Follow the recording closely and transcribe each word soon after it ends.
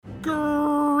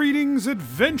Greetings,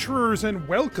 adventurers, and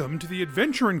welcome to the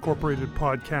Adventure Incorporated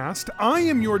podcast. I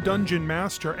am your dungeon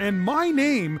master, and my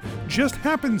name just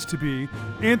happens to be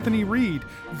Anthony Reed.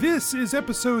 This is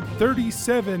episode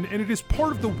 37, and it is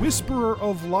part of the Whisperer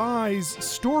of Lies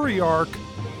story arc.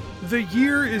 The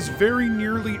year is very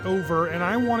nearly over, and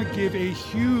I want to give a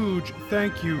huge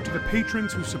thank you to the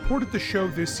patrons who supported the show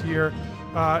this year.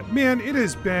 Man, it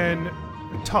has been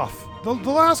tough. The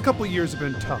last couple of years have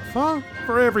been tough, huh?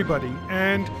 For everybody.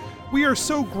 And we are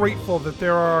so grateful that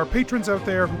there are patrons out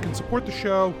there who can support the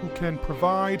show, who can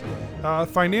provide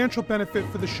financial benefit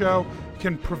for the show,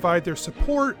 can provide their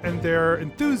support and their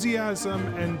enthusiasm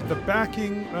and the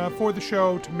backing for the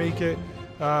show to make it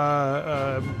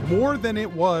more than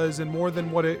it was and more than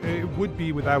what it would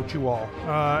be without you all.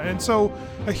 And so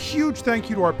a huge thank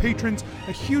you to our patrons,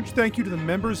 a huge thank you to the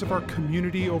members of our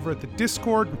community over at the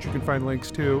Discord, which you can find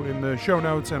links to in the show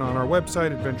notes and on our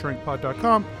website,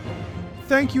 adventuringpod.com.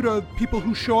 Thank you to people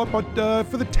who show up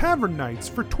for the Tavern Nights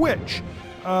for Twitch.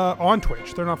 On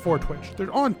Twitch. They're not for Twitch.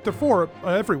 They're for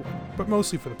everyone, but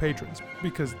mostly for the patrons,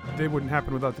 because they wouldn't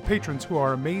happen without the patrons, who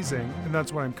are amazing, and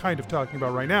that's what I'm kind of talking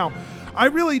about right now. I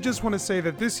really just want to say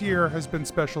that this year has been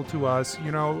special to us.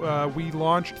 You know, we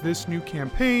launched this new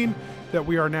campaign that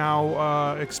we are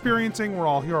now experiencing, we're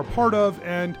all here a part of,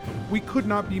 and we could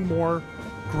not be more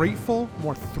grateful,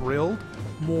 more thrilled,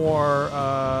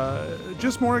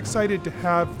 just more excited to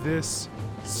have this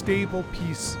stable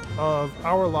piece of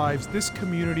our lives, this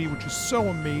community, which is so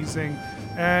amazing,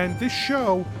 and this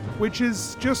show, which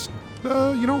is just,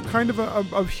 kind of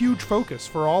a huge focus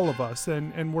for all of us,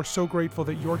 and we're so grateful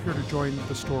that you're here to join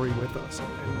the story with us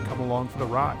and come along for the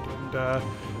ride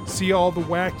and see all the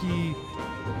wacky,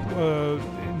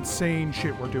 insane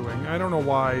shit we're doing. I don't know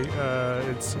why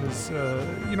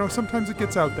sometimes it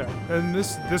gets out there, and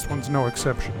this one's no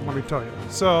exception, let me tell you.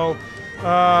 So,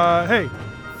 hey,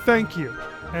 thank you.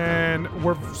 And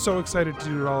we're so excited to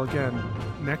do it all again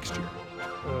next year.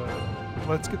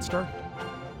 Let's get started.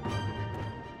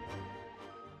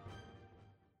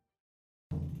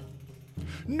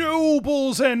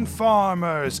 Nobles and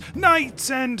farmers, knights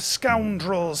and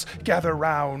scoundrels, gather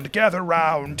round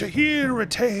to hear a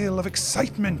tale of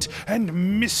excitement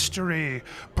and mystery.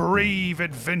 Brave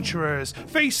adventurers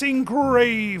facing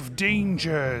grave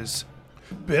dangers.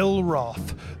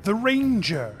 Belroth, the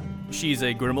Ranger. She's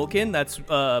a Grimalkin,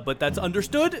 but that's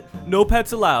understood. No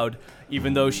pets allowed,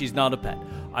 even though she's not a pet.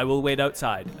 I will wait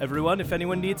outside. Everyone, if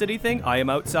anyone needs anything, I am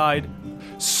outside.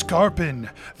 Scarpin,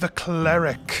 the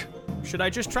Cleric. Should I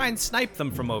just try and snipe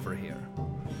them from over here?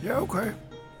 Yeah, okay.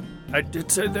 I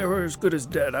did say they were as good as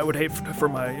dead. I would hate for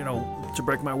my, to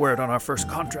break my word on our first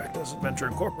contract as Adventure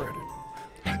Incorporated.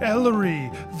 Ellery,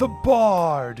 the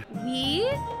Bard. We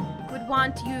would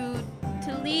want you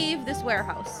to leave this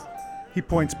warehouse. He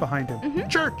points behind him. Mm-hmm.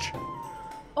 Church!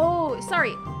 Oh,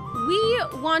 sorry.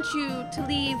 We want you to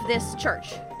leave this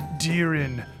church.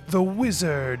 Deerin, the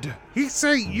Wizard. He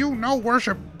say you no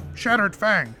worship Shattered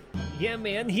Fang. Yeah,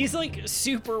 man, he's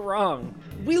super wrong.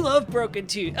 We love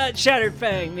Shattered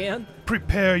Fang, man.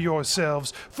 Prepare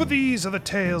yourselves, for these are the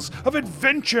tales of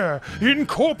Adventure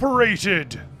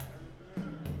Incorporated.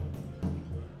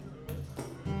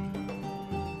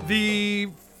 The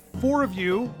four of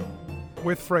you,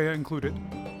 with Freya included,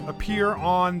 appear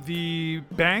on the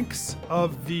banks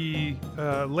of the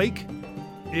lake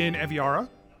in Eviara.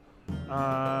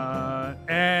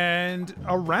 And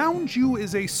around you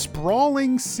is a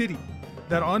sprawling city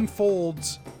that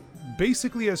unfolds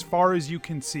basically as far as you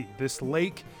can see. This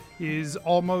lake is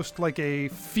almost like a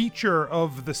feature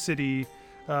of the city,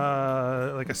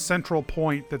 like a central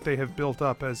point that they have built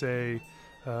up as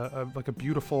like a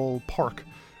beautiful park.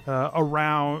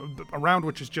 Around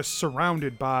which is just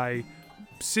surrounded by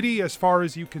city as far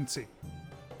as you can see.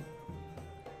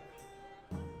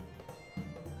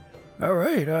 All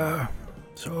right,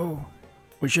 so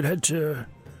we should head to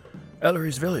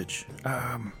Ellery's village.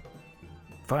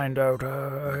 Find out,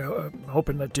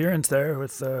 hoping that Deeran's there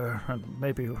with,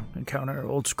 maybe encounter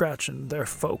Old Scratch and their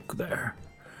folk there.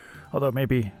 Although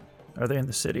maybe, are they in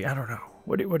the city? I don't know.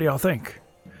 What do y'all think?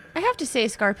 I have to say,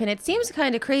 Scarpin, it seems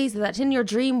kind of crazy that in your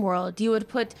dream world you would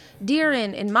put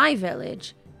Deeran in my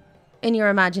village in your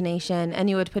imagination and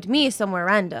you would put me somewhere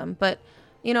random. But,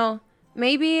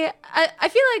 maybe I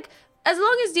feel like as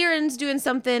long as Deeran's doing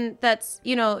something that's,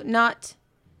 not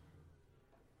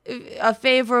a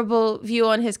favorable view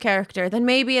on his character, then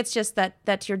maybe it's just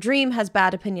that your dream has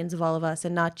bad opinions of all of us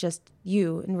and not just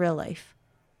you in real life.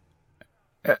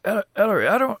 Ellery,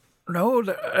 I don't know.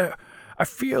 I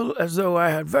feel as though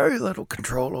I had very little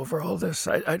control over all this.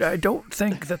 I don't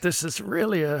think that this is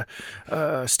really a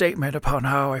statement upon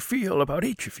how I feel about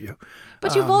each of you.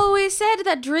 But you've always said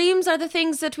that dreams are the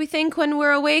things that we think when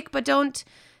we're awake, but don't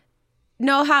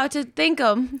know how to think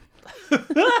them.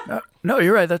 No,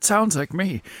 you're right. That sounds like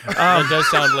me. That does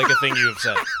sound like a thing you have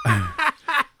said.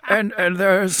 And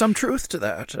there's some truth to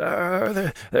that.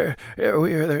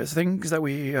 There's things that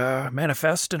we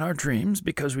manifest in our dreams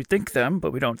because we think them,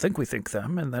 but we don't think we think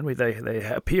them, and then they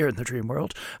appear in the dream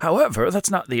world. However,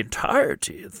 that's not the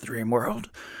entirety of the dream world,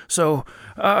 so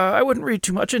I wouldn't read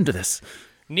too much into this.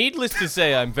 Needless to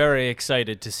say, I'm very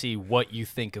excited to see what you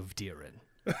think of Deeren.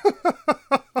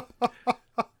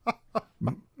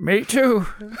 Me too.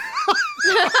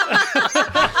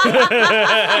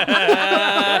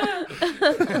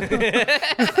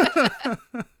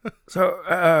 So,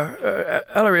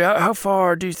 Ellery, how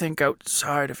far do you think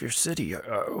outside of your city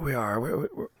we are?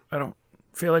 I don't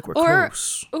feel like we're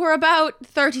close. We're about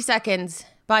 30 seconds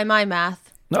by my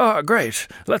math. Oh, great.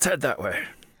 Let's head that way.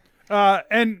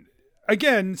 And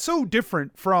again, so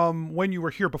different from when you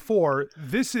were here before.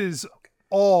 This is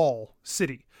all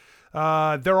city.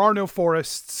 There are no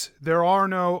forests. There are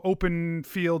no open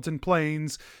fields and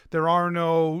plains. There are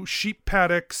no sheep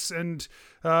paddocks, and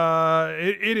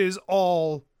it is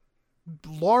all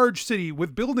large city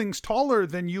with buildings taller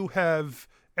than you have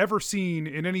ever seen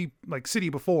in any city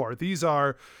before. These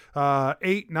are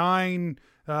 8-9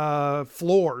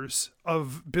 floors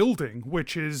of building,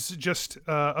 which is just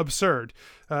absurd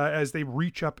as they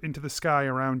reach up into the sky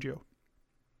around you.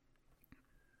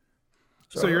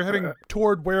 So you're heading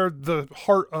toward where the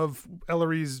heart of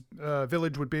Ellery's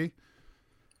village would be?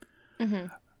 Mm-hmm.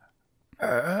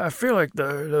 I feel like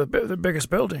the biggest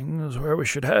building is where we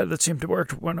should head. That seemed to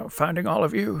work when finding all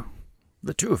of you.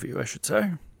 The two of you, I should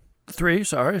say. The three,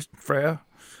 sorry, Freya.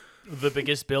 The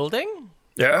biggest building?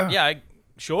 Yeah. Yeah,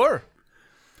 sure.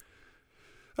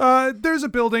 There's a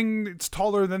building that's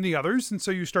taller than the others, and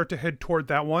so you start to head toward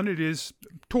that one. It is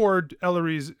toward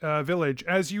Ellery's village.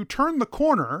 As you turn the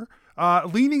corner,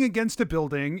 leaning against a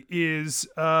building is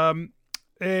a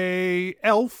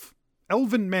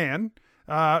elven man,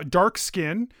 dark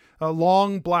skin, a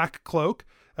long black cloak.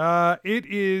 It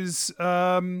is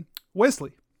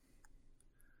Wesley.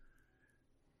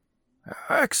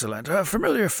 Excellent. A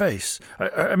familiar face.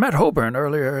 I met Hoburn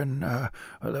earlier in the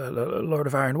Lord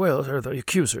of Iron Wills, or the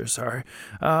Accuser, sorry.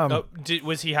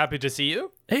 Was he happy to see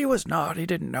you? He was not. He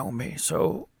didn't know me,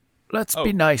 so let's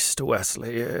be nice to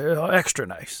Wesley. Extra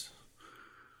nice.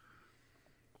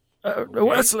 Okay.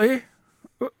 Wesley?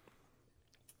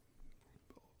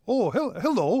 Oh,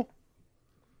 hello.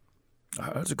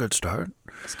 That's a good start.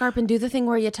 Scarpin, do the thing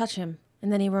where you touch him,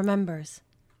 and then he remembers.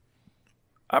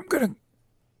 I'm gonna...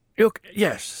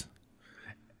 Yes.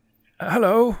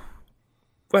 Hello,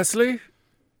 Wesley?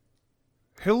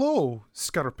 Hello,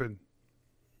 Scarpin.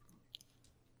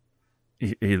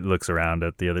 He looks around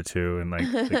at the other two and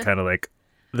they're kind of like,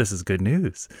 this is good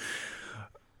news.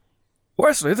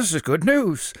 Wesley, this is good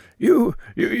news. You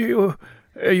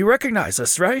recognize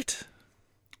us, right?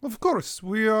 Of course,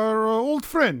 we are old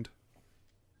friend.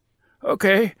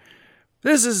 Okay.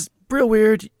 This is real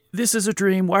weird. This is a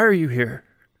dream. Why are you here?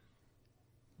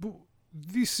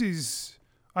 This is...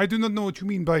 I do not know what you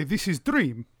mean by this is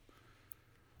dream.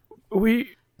 We're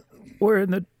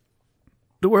in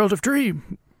the world of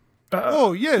dream.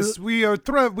 Yes, we are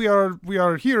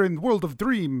here in the world of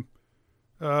dream,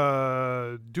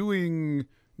 doing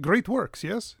great works.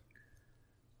 Yes.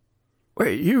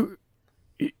 Wait, you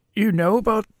know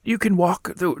about? You can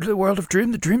walk the world of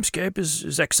dream. The dreamscape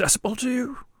is accessible to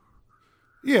you.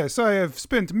 Yes, I have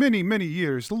spent many, many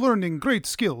years learning great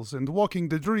skills, and walking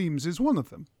the dreams is one of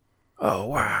them. Oh,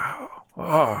 wow.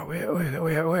 Oh,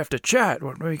 we have to chat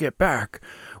when we get back.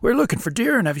 We're looking for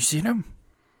Deeren. Have you seen him?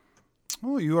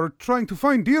 Oh, you are trying to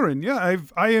find Deeren. Yeah,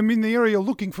 I am in the area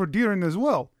looking for Deeren as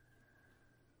well.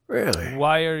 Really?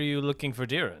 Why are you looking for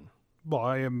Deeren? Well,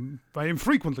 I am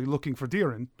frequently looking for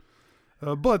Deeren.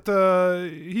 But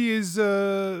he is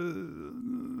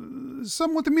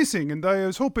somewhat missing, and I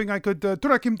was hoping I could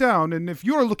track him down. And if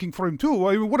you're looking for him too,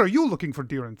 what are you looking for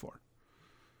Deeren for?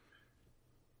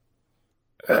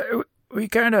 We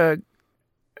kind of...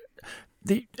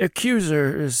 The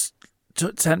Accuser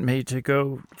sent me to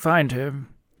go find him.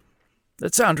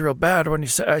 That sounds real bad when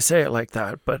I say it like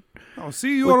that, but... Oh,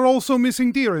 see, you are also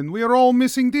missing Deeren. We are all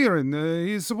missing Deeren.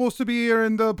 He's supposed to be here,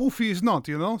 and Poofy is not,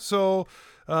 so...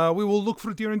 we will look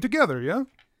for Deeren together, yeah?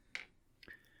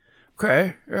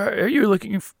 Okay. Are you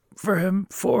looking for him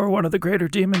for one of the greater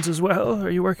demons as well? Are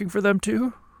you working for them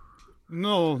too?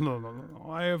 No.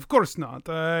 Of course not.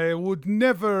 I would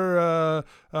never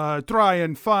try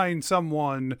and find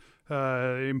someone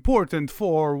important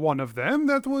for one of them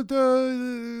that would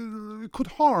could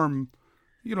harm,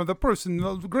 the person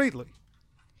greatly.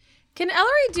 Can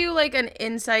Ellery do like an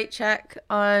insight check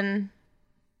on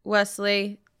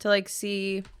Wesley to like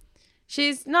see?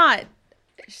 She's not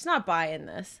buying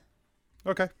this.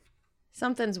 Okay.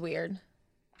 Something's weird.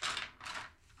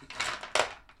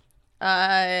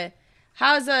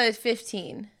 How's a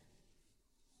 15?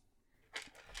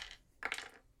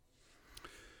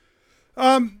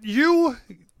 You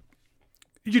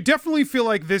definitely feel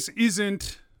like this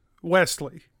isn't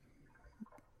Wesley.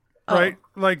 Right?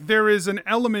 Like there is an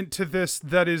element to this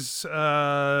that is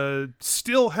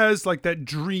still has like that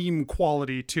dream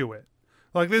quality to it.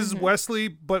 Like this is Wesley,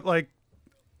 but like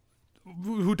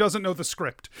who doesn't know the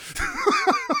script.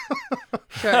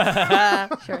 Sure.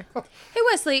 Sure. Hey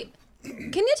Wesley,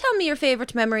 can you tell me your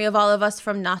favorite memory of all of us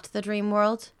from Not the Dream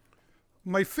World?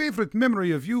 My favorite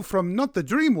memory of you from Not the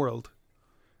Dream World.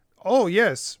 Oh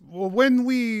yes, well, when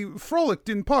we frolicked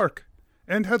in park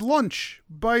and had lunch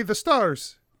by the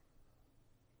stars.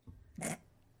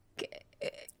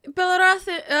 Belroth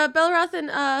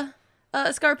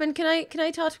and Scarpin, can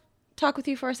I talk with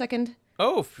you for a second?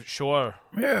 Oh, sure.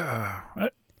 Yeah.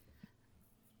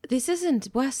 This isn't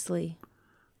Wesley.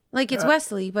 Like it's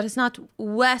Wesley, but it's not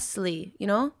Wesley, you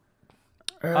know?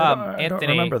 I don't Anthony.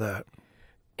 remember that.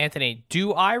 Anthony,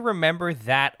 do I remember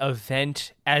that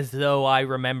event as though I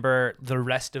remember the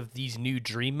rest of these new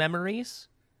dream memories?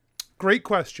 Great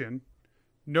question.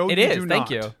 No, It you is. do Thank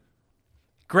not. you.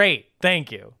 Great.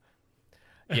 Thank you.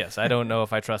 Yes, I don't know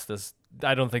if I trust this.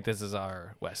 I don't think this is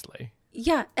our Wesley.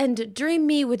 Yeah, and Dream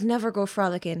Me would never go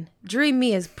frolicking. Dream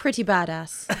Me is pretty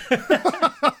badass.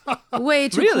 Way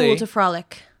too Really? cool to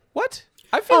frolic. What?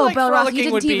 I feel like Belroth, frolicking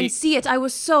you would didn't even be. see it. I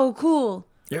was so cool.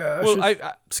 Yeah, Well, it's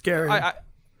I scary.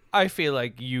 I feel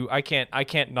like you. I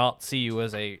can't not see you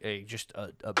as a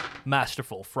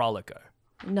masterful frolicker.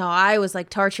 No, I was like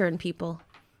torturing people.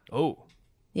 Oh.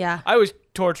 Yeah. I was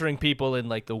torturing people in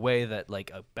like the way that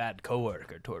like a bad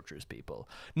coworker tortures people.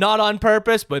 Not on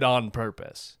purpose, but on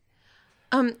purpose.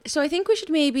 So I think we should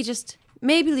maybe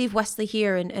leave Wesley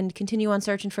here and continue on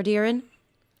searching for Deeren.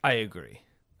 I agree.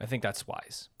 I think that's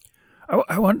wise.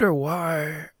 I wonder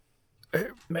why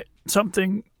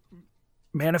something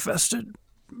manifested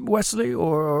Wesley,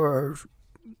 or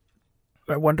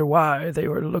I wonder why they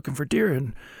were looking for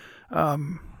Deeren.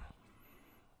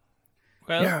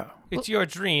 Well, Yeah. it's your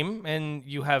dream, and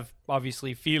you have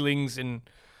obviously feelings and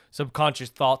subconscious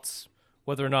thoughts,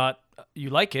 whether or not you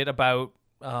like it about,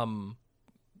 about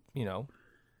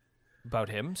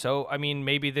him. So, I mean,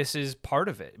 maybe this is part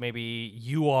of it. Maybe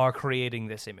you are creating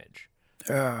this image.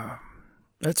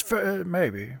 That's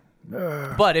maybe.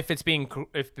 But if it's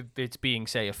being,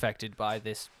 say, affected by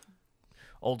this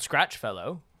old Scratch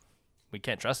fellow, we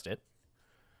can't trust it.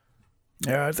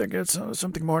 Yeah, I think it's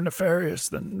something more nefarious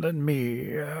than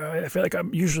me. I feel like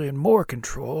I'm usually in more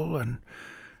control, and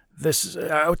this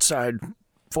outside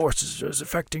forces is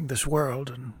affecting this world.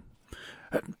 And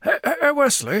hey,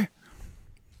 Wesley,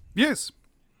 Yes.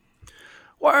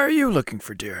 why are you looking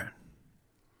for Deeren?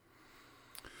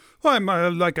 Well, I'm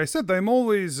like I said, I'm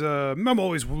always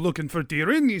looking for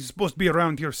Deeren. He's supposed to be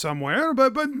around here somewhere,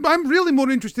 but I'm really more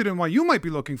interested in why you might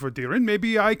be looking for Deeren.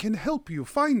 Maybe I can help you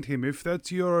find him if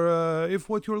that's your if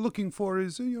what you're looking for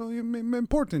is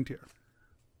important here.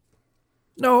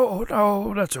 No,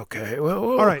 that's okay.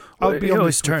 Well, All right, I'll be he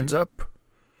always honest with turns you. up.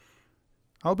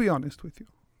 I'll be honest with you.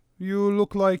 You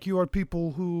look like you are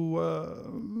people who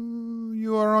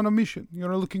you are on a mission.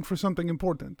 You're looking for something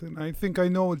important, and I think I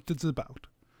know what it's about.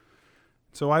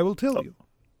 So I will tell you.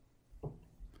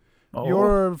 Oh,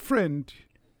 Your friend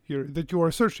here that you are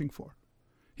searching for,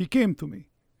 he came to me.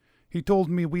 He told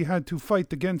me we had to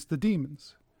fight against the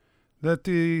demons, that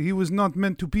he was not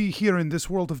meant to be here in this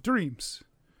world of dreams,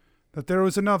 that there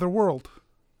was another world,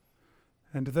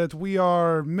 and that we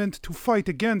are meant to fight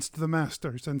against the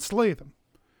masters and slay them.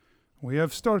 We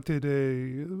have started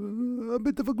a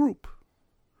bit of a group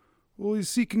who is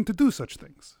seeking to do such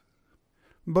things.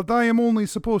 But I am only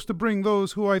supposed to bring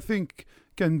those who I think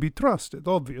can be trusted,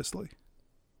 obviously.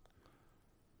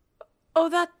 Oh,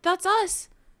 that's us.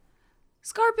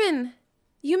 Scarpin,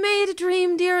 you made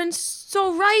Dream Deeren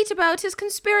so right about his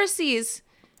conspiracies.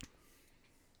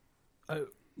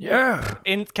 yeah.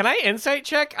 Can I insight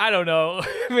check? I don't know,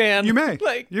 man. You may.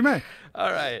 Like, You may.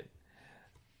 all right.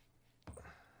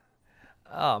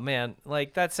 Oh man,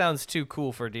 like that sounds too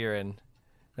cool for Deeren.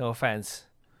 No offense.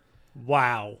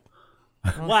 Wow.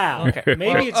 Wow. Okay.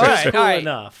 Maybe it's All just right, cool all right.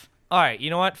 enough. All right, you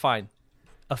know what? Fine.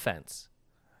 Offense.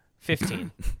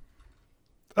 15.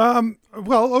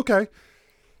 Well, okay.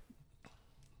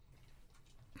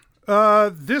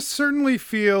 This certainly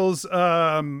feels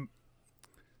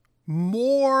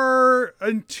more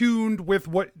attuned with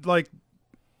what, like,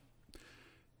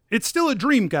 it's still a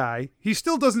dream guy. He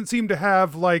still doesn't seem to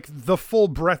have like the full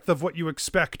breadth of what you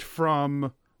expect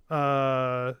from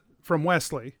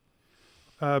Wesley.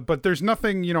 But there's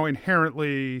nothing,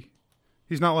 inherently.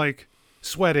 He's not like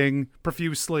sweating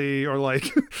profusely or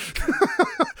like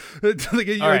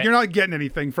right. You're not getting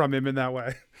anything from him in that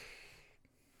way.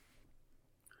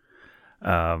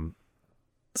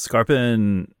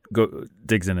 Scarpin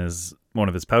digs in one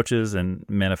of his pouches and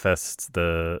manifests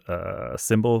the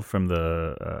symbol from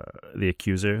the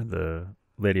accuser, the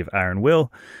Lady of Iron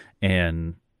Will,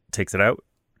 and takes it out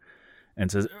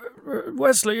and says,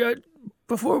 Wesley,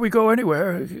 before we go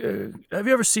anywhere, have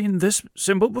you ever seen this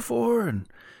symbol before? And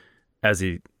as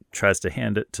he tries to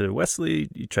hand it to Wesley,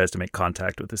 he tries to make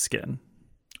contact with his skin.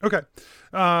 Okay.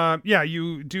 Yeah,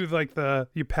 you do like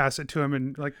you pass it to him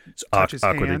and like touch his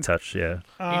awkwardly hand. touch, yeah.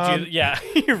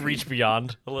 You reach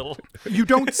beyond a little. You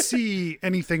don't see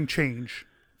anything change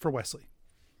for Wesley.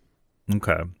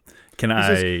 Okay. Can He I...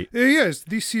 says, yes,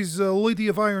 this is Lady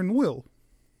of Iron Will.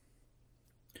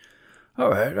 all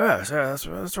right, that's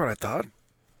what I thought.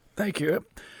 Thank you.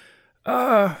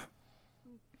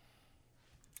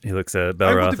 He looks at I would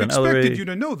Belroth have and expected Ellery. you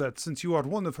to know that since you are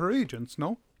one of her agents,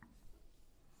 no?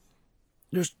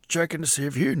 Just checking to see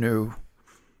if you knew.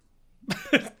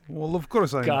 Well, of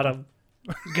course I Got know. him.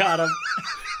 Got him.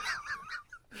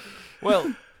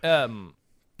 Well,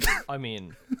 I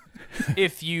mean,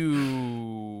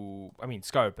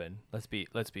 Scarpin, let's be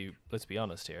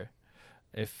honest here.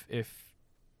 If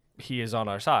he is on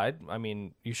our side, I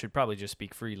mean, you should probably just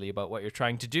speak freely about what you're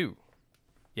trying to do.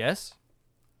 Yes?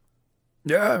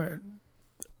 Yeah,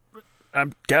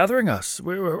 I'm gathering us.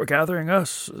 We're gathering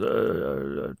us.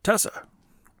 Tessa.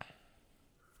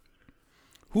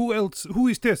 Who else? Who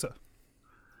is Tessa?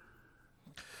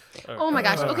 Oh my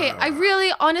gosh. Okay, I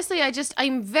really, honestly,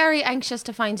 I'm very anxious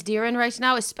to find Deeren right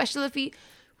now, especially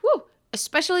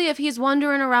if he's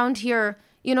wandering around here,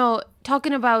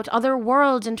 talking about other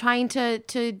worlds and trying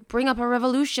to bring up a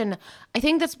revolution. I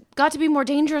think that's got to be more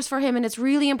dangerous for him, and it's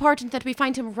really important that we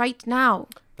find him right now.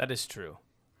 That is true.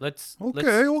 Let's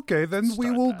Okay. Then we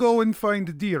start will that. go and find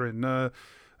Deeren.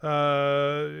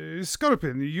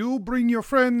 Scarpin, you bring your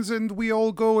friends and we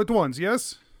all go at once,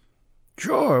 yes?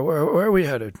 Sure, where are we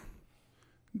headed?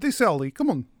 This alley, come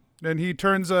on. And he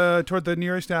turns toward the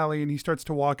nearest alley and he starts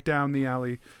to walk down the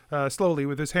alley slowly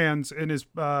with his hands in his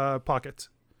pockets.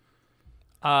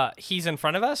 He's in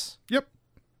front of us? Yep.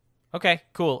 Okay,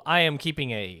 cool. I am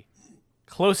keeping a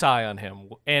close eye on him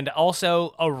and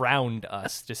also around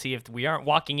us to see if we aren't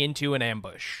walking into an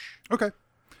ambush. Okay.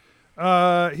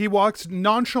 He walks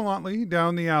nonchalantly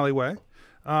down the alleyway,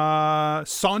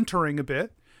 sauntering a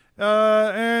bit.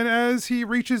 And as he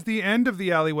reaches the end of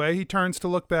the alleyway, he turns to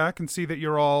look back and see that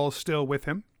you're all still with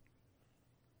him.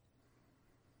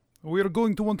 We are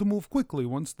going to want to move quickly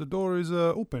once the door is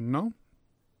open, no?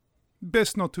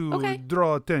 Best not to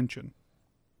draw attention.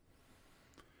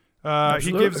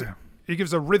 He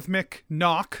gives a rhythmic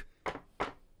knock.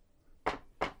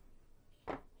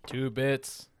 2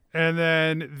 bits. And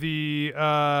then the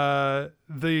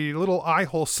little eye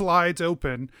hole slides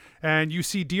open, and you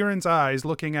see Deeren's eyes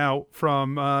looking out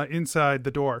from inside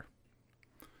the door.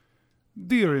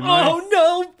 Deeren,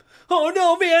 Oh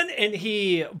no, man! And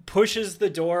he pushes the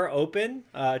door open,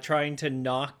 trying to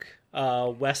knock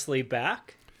Wesley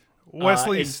back.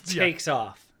 Wesley and takes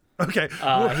off. Okay.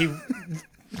 He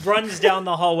runs down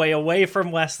the hallway away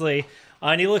from Wesley,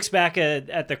 and he looks back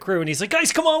at the crew, and he's like,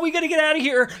 "Guys, come on, we gotta get out of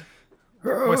here."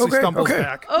 Wesley stumbles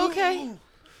back. Okay.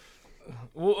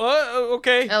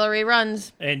 Okay. Ellery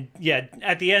runs. And yeah,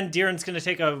 at the end, Deeren's gonna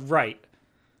take a right.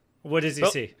 What does he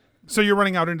see? So you're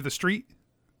running out into the street?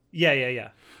 Yeah.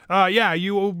 Yeah,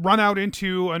 you run out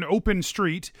into an open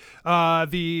street.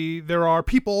 There are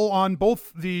people on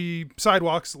both the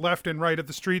sidewalks, left and right of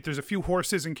the street. There's a few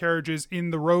horses and carriages in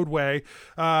the roadway,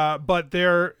 but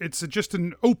it's just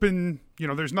an open.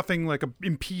 There's nothing like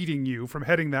impeding you from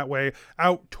heading that way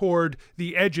out toward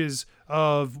the edges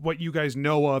of what you guys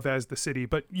know of as the city.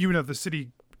 But the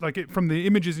city, from the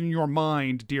images in your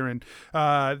mind, Deeren,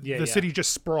 the city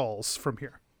just sprawls from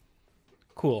here.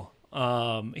 Cool.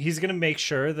 He's gonna make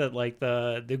sure that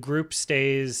the group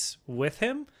stays with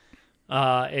him,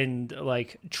 and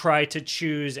try to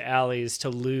choose alleys to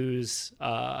lose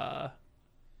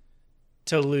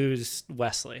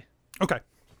Wesley. Okay.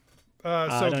 So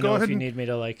I don't go know ahead if you and need me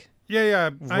to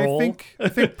yeah. roll? I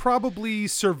think probably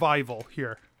survival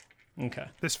here. Okay.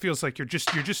 This feels like you're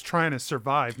just trying to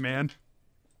survive, man.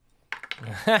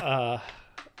 I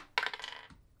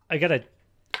got a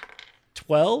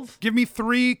 12. Give me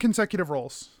 3 consecutive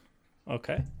rolls.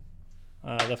 Okay.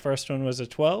 The first one was a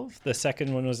 12. The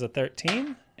second one was a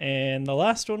 13. And the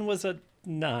last one was a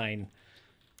 9.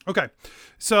 Okay.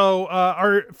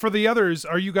 So, for the others,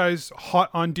 are you guys hot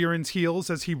on Deeran's heels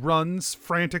as he runs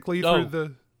frantically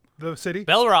through the city?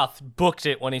 Belroth booked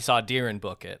it when he saw Deeren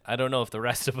book it. I don't know if the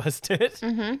rest of us did.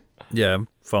 Yeah, I'm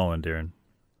following Deeren.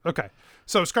 Okay.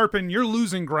 So, Scarpin, you're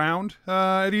losing ground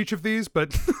at each of these,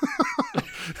 but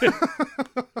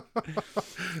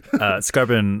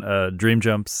Scarpin dream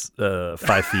jumps 5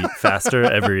 feet faster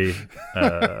every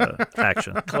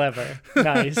action. Clever.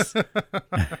 Nice.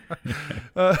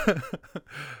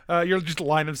 you're just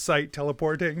line of sight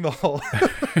teleporting the whole.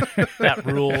 That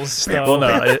rules. So, Well,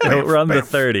 no, we're on the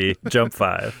 30, jump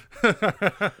 5.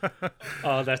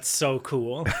 oh, that's so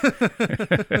cool.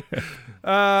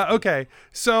 Okay,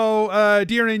 so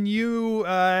Deeren, you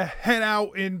head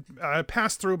out and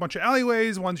pass through a bunch of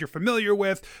alleyways, ones you're familiar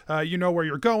with. You know where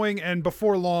you're going, and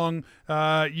before long,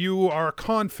 you are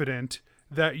confident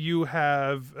that you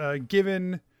have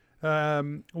given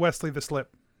Wesley the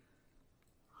slip.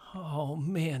 Oh,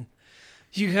 man.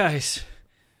 You guys.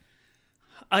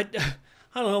 I don't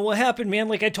know what happened, man.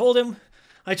 Like, I told him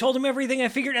everything. I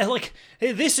figured out, like,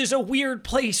 hey, this is a weird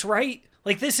place, right?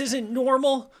 Like, this isn't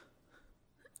normal.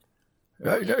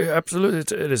 Absolutely,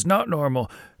 it is not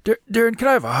normal. Deeren, can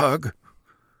I have a hug?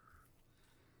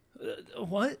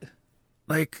 What?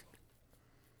 Like,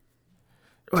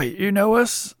 wait, you know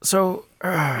us? So,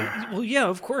 Well, yeah,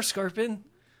 of course, Scarpin.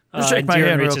 Just shake and my Deeren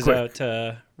hand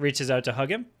real reaches out to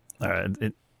hug him. All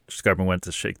right, Scarpin went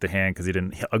to shake the hand because he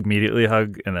didn't immediately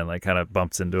hug, and then like kind of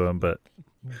bumps into him, but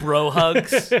Bro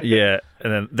hugs. yeah,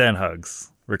 and then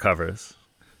hugs, recovers,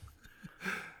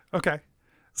 Okay.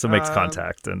 so makes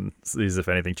contact and sees if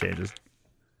anything changes.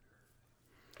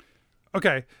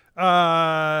 Okay. What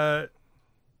Deeren,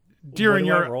 do I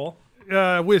your roll?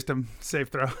 wisdom save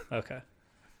throw. Okay.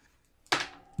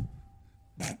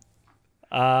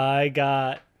 I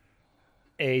got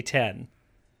a 10.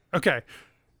 Okay.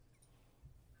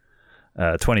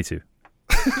 22.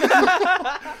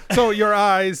 So your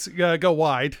eyes go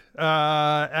wide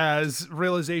as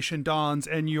realization dawns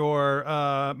and your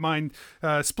mind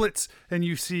splits, and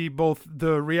you see both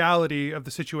the reality of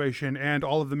the situation and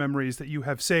all of the memories that you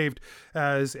have saved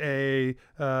as a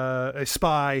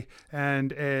spy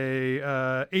and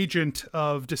a agent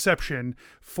of deception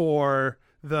for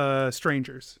the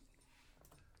strangers.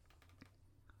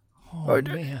 Oh,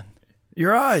 man.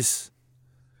 your eyes.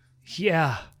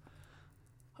 Yeah.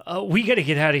 We gotta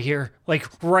get out of here, like,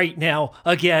 right now,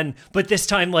 again. But this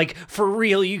time, like, for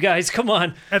real, you guys, come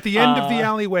on. At the end of the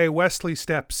alleyway, Wesley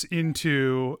steps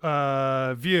into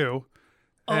view.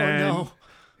 Oh, and no.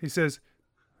 He says,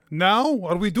 "Now?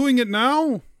 Are we doing it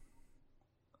now?"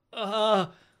 And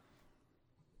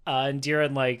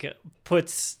Deeren, like,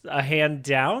 puts a hand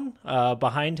down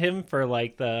behind him for,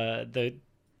 like,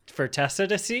 for Tessa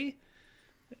to see.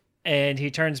 And he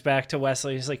turns back to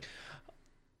Wesley. He's like,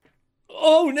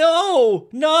 "Oh no,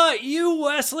 not you,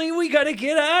 Wesley. We gotta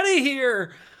get out of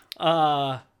here."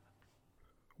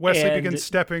 Wesley And- begins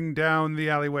stepping down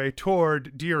the alleyway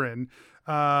toward Deeren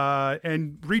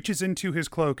and reaches into his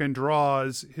cloak and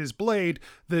draws his blade,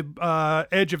 the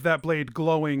edge of that blade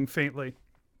glowing faintly.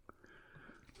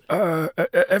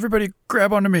 Everybody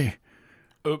grab onto me.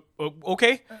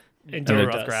 Okay. And then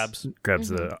Deeren Grabs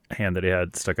the hand that he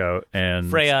had stuck out, and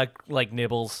Freya like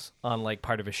nibbles on like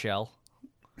part of a shell.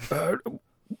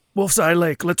 Wolf's Eye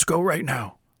Lake, let's go right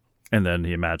now. and then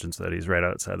he imagines that he's right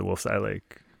outside the Wolf's Eye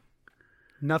Lake.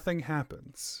 Nothing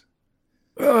happens.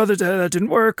 Oh, that didn't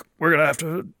work. We're gonna have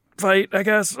to fight, I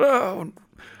guess. Oh,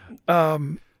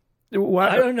 why?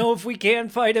 I don't know if we can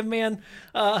fight him, man.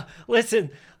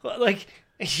 Listen, like,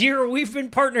 here, we've been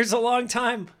partners a long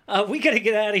time. We gotta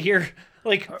get out of here.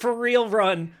 Like, for real,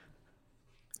 run.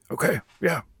 Okay,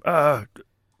 yeah.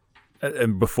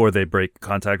 And before they break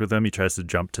contact with him, he tries to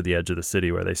jump to the edge of the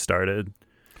city where they started.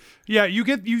 Yeah, you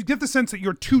get the sense that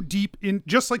you're too deep in,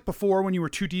 just like before when you were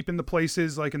too deep in the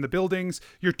places, like in the buildings,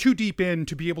 you're too deep in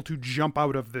to be able to jump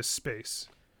out of this space.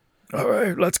 All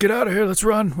right, let's get out of here. Let's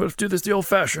run. Let's do this the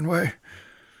old-fashioned way.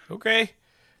 Okay.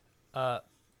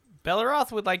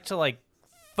 Belleroth would like to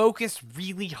focus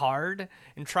really hard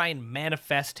and try and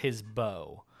manifest his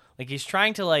bow. Like he's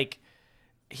trying to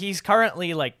he's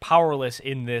currently powerless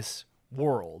in this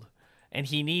world, and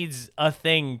he needs a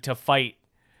thing to fight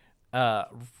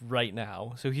right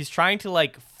now. So he's trying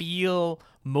to feel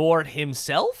more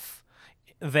himself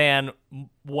than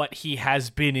what he has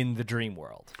been in the dream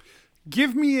world.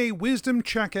 Give me a wisdom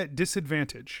check at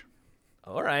disadvantage.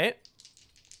 All right.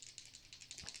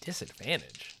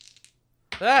 Disadvantage.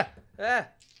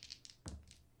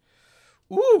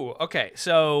 Ooh, okay.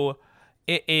 So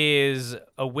it is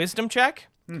a wisdom check.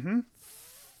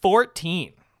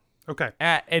 14. Okay.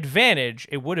 At advantage,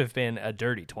 it would have been a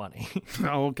dirty 20.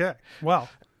 Okay. Well,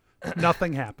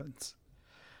 nothing happens.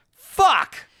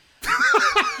 Fuck!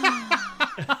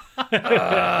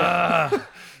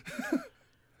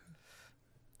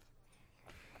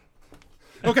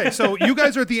 Okay, so you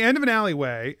guys are at the end of an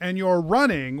alleyway, and you're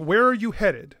running. Where are you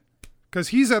headed? Because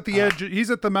he's at the edge.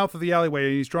 He's at the mouth of the alleyway,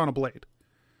 and he's drawn a blade.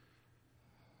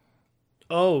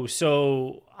 Oh,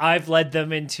 so I've led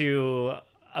them into...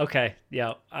 Okay,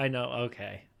 yeah, I know,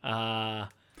 okay.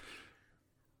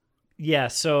 Yeah,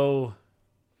 so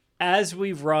as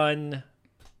we run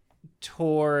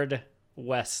toward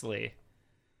Wesley,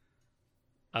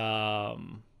 do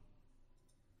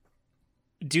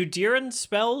Diran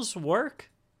spells work?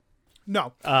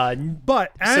 No.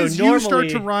 But as so you start normally-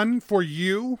 to run for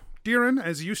you, Diran,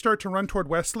 as you start to run toward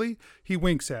Wesley, he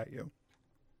winks at you.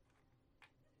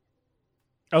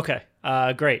 Okay,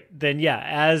 great. Then yeah,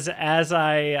 as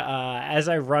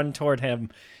I run toward him,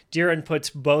 Diran puts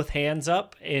both hands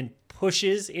up and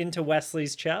pushes into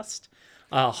Wesley's chest,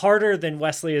 harder than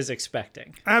Wesley is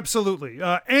expecting. Absolutely.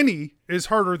 Any is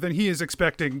harder than he is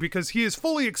expecting because he is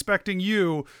fully expecting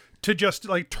you to just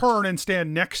like turn and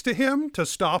stand next to him to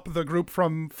stop the group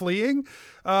from fleeing.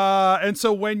 And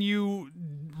so when you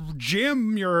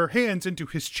jam your hands into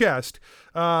his chest,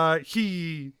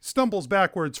 he stumbles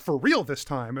backwards for real this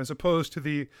time, as opposed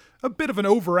to a bit of an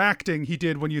overacting he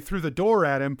did when you threw the door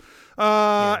at him.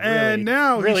 And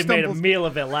now really he made stumbles, a meal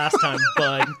of it last time,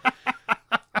 bud.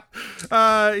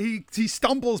 he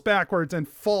stumbles backwards and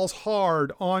falls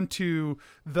hard onto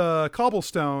the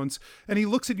cobblestones, and he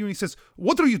looks at you and he says,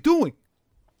 "What are you doing?"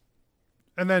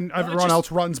 And then everyone else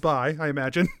runs by, I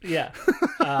imagine. Yeah.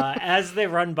 As they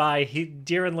run by,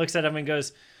 Diran looks at him and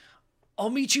goes, "I'll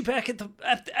meet you back at the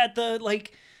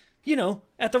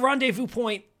rendezvous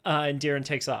point." And Diran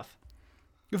takes off.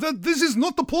 This is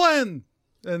not the plan.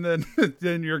 And then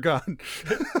then you're gone.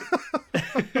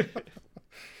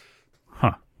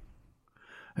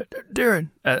 Diran,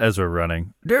 As we're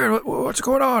running. Diran, what's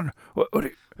going on? What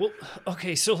Well,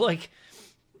 okay, so like,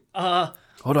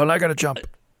 hold on, I gotta jump.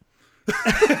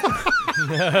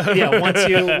 yeah,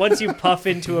 once you puff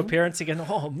into appearance again,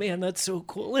 oh man, that's so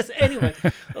cool. Listen, anyway,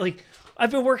 like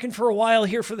I've been working for a while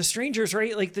here for the strangers,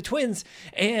 right? Like the twins,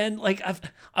 and like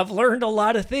I've learned a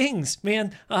lot of things,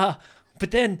 man.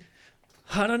 But then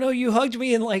I don't know, you hugged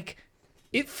me and like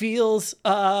it feels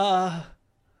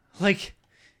like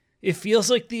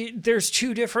there's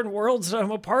two different worlds that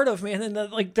I'm a part of, man, and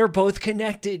that like they're both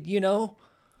connected, you know?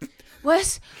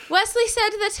 Wesley said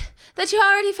that you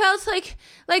already felt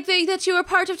that you were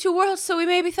part of two worlds, so we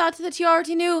maybe thought that you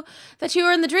already knew that you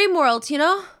were in the dream world, you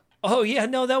know? Oh yeah,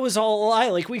 no, that was all a lie.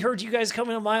 Like we heard you guys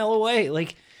coming a mile away.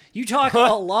 Like you talk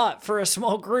a lot for a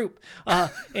small group.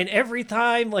 And every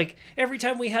time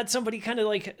we had somebody kind of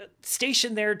like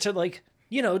stationed there to like,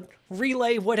 you know,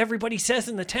 relay what everybody says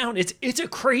in the town, it's a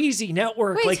crazy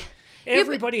network. Wait, like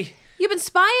everybody. You've been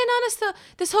spying on us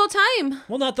this whole time.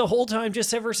 Well, not the whole time,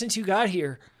 just ever since you got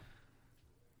here.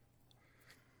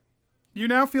 You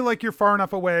now feel like you're far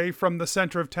enough away from the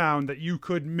center of town that you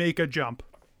could make a jump.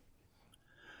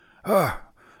 I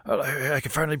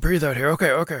can finally breathe out here.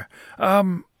 Okay.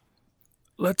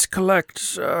 Let's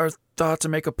collect our thoughts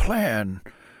and make a plan.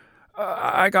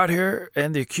 I got here,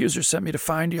 and the accuser sent me to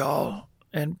find y'all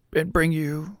and bring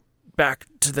you back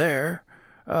to there.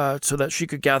 So that she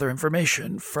could gather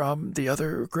information from the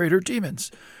other greater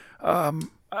demons. I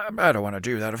don't want to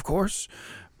do that, of course,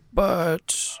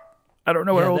 but I don't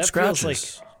know where old Scratch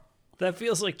is. That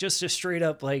feels like just a straight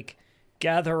up like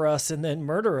gather us and then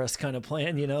murder us kind of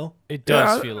plan, you know? It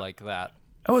does feel like that.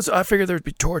 I figured there'd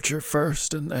be torture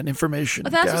first and information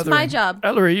Well, that's just gathering. my job.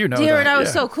 Ellery, you know Dear, that. I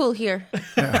was so cool here.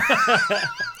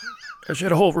 She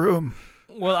had a whole room.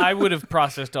 Well, I would have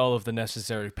processed all of the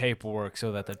necessary paperwork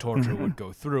so that the torture would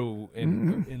go through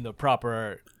in the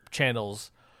proper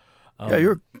channels. Yeah,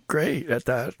 you're great at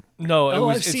that. No,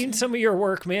 I've seen some of your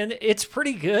work, man. It's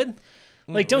pretty good.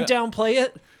 Like, don't downplay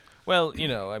it. Well, you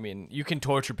know, I mean, you can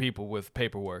torture people with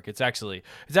paperwork. It's actually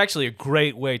a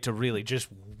great way to really just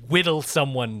whittle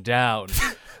someone down.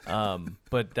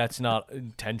 But that's not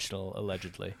intentional,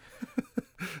 allegedly.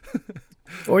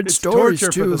 Or stories torture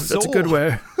for too. the That's a good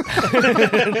way.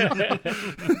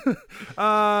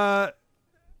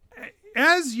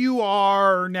 As you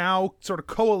are now sort of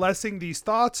coalescing these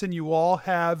thoughts, and you all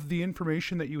have the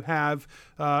information that you have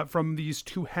from these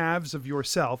two halves of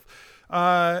yourself,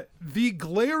 The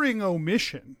glaring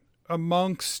omission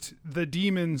amongst the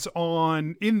demons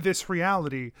in this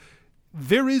reality,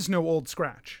 there is no Old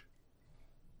Scratch.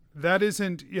 That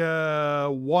isn't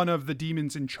one of the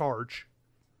demons in charge.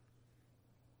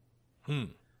 You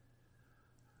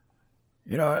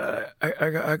know,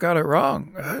 I got it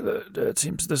wrong. It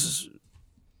seems this is...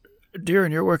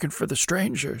 Deeren, you're working for the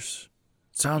Strangers.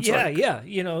 Sounds like... Yeah,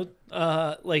 you know,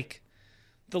 like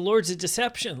the Lords of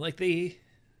Deception, like they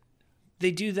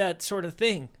do that sort of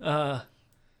thing.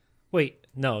 Wait,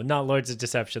 no, not Lords of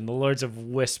Deception, the Lords of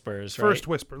Whispers, right? First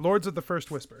Whisper. Lords of the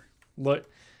First Whisper.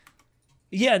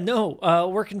 Yeah, no,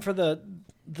 working for the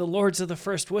Lords of the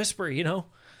First Whisper, you know?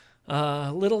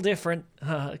 A little different.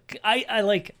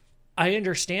 I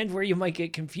understand where you might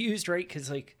get confused, right? Because,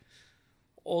 like,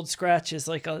 Old Scratch is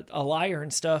like a liar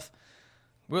and stuff.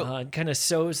 Well, kind of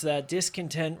sows that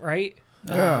discontent, right?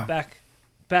 Yeah.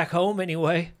 Back home,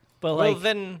 anyway. But well,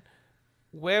 then,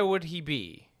 where would he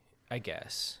be? I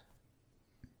guess.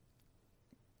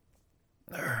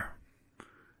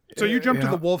 So you jumped to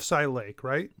the Wolfseye Lake,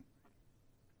 right?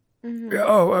 Mm-hmm. Yeah,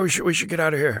 oh, we should get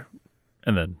out of here.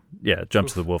 And then,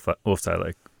 jumps to the Wolfseye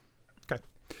Lake. Okay.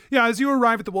 Yeah, as you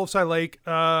arrive at the Wolfseye Lake,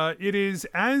 it is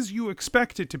as you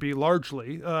expect it to be,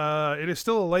 largely. It is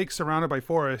still a lake surrounded by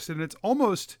forest, and it's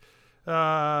almost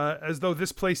as though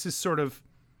this place is sort of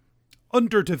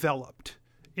underdeveloped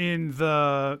in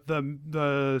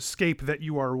the scape that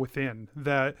you are within,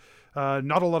 that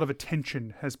not a lot of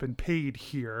attention has been paid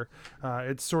here.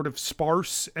 It's sort of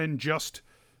sparse and just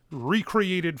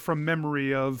recreated from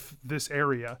memory of this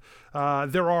area.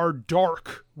 There are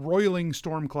dark, roiling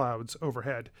storm clouds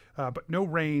overhead, but no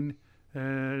rain,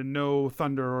 no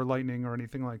thunder or lightning or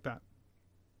anything like that.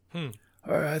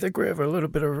 I think we have a little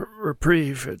bit of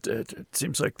reprieve. It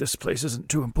seems like this place isn't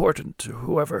too important to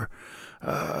whoever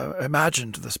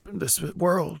imagined this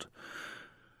world.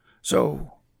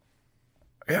 So,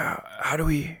 yeah, how do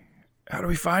we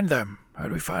find them? How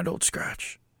do we find Old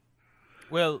Scratch?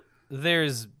 Well,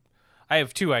 I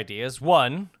have two ideas.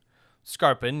 One,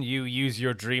 Scarpin, you use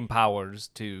your dream powers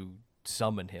to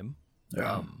summon him.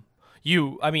 Yeah.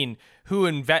 Who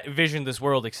envisioned this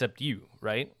world except you,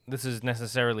 right? This is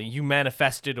necessarily, you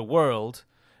manifested a world,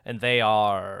 and they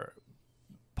are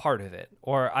part of it.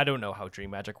 Or I don't know how dream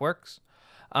magic works.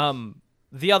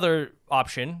 The other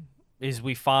option is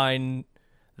we find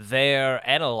their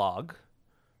analog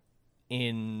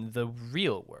in the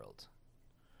real world.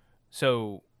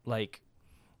 So, like,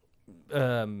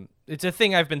 it's a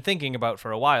thing I've been thinking about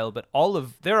for a while, but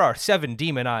there are 7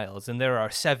 demon isles, and there are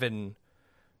 7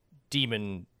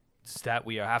 demons that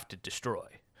we have to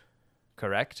destroy.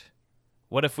 Correct?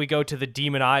 What if we go to the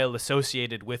demon isle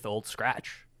associated with Old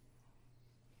Scratch?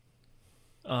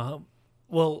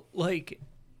 Well, like,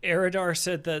 Eridar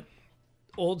said that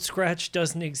Old Scratch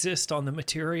doesn't exist on the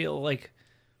material, like,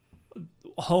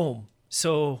 home.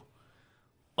 So,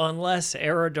 unless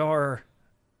Eridar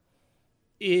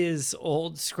is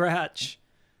Old Scratch,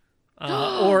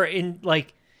 or in,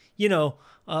 like, you know,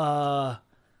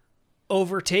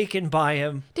 overtaken by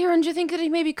him. Deeren, do you think that he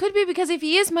maybe could be? Because if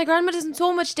he is, my grandma is in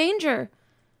so much danger.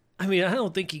 I mean, I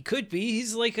don't think he could be.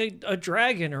 He's like a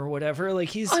dragon or whatever. Like,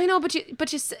 he's... I know, but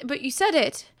you said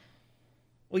it.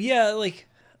 Well, yeah, like,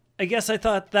 I guess I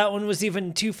thought that one was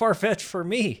even too far-fetched for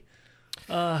me.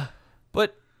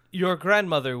 But your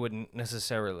grandmother wouldn't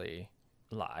necessarily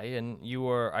lie, and you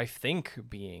were, I think,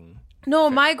 being... No,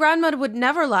 my grandmother would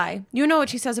never lie. You know what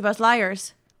she says about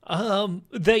liars.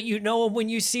 That you know him when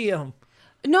you see him.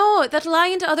 No, that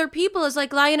lying to other people is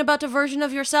like lying about a version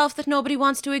of yourself that nobody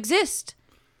wants to exist.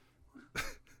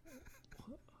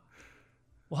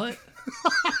 What?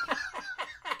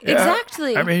 Yeah,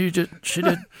 exactly. I mean,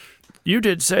 you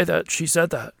did say that she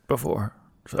said that before,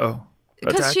 so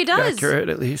because she does. Accurate,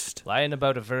 at least. Lying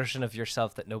about a version of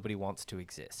yourself that nobody wants to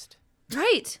exist.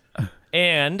 Right.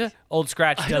 And Old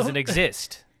Scratch doesn't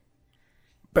exist.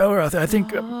 Belroth, I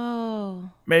think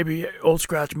maybe Old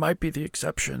Scratch might be the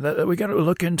exception. That we got to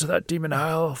look into that demon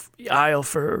isle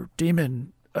for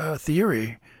demon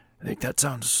theory. I think that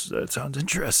sounds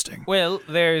interesting. Well,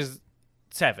 there's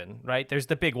 7, right? There's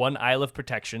the big one, Isle of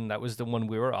Protection. That was the one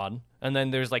we were on. And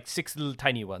then there's like 6 little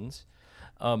tiny ones.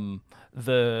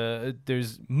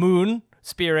 There's Moon,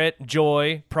 Spirit,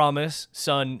 Joy, Promise,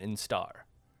 Sun, and Star.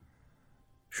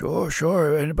 Sure.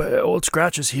 But Old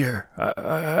Scratch is here.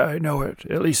 I know it,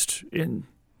 at least in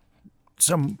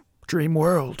some dream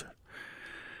world.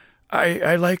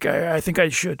 I think I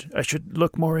should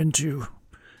look more into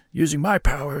using my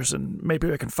powers, and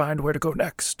maybe I can find where to go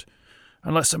next.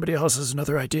 Unless somebody else has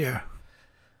another idea.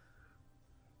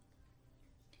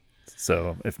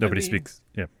 So if nobody speaks,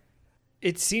 yeah.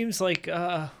 it seems like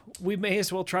we may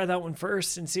as well try that one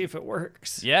first and see if it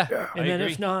works. Yeah, And I then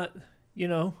agree. if not,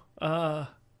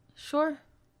 Sure.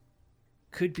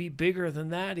 could be bigger than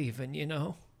that even,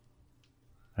 All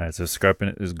right, so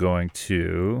Scarpin is going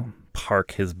to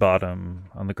park his bottom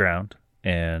on the ground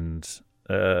and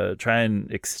try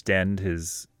and extend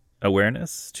his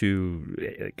awareness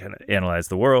to kind of analyze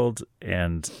the world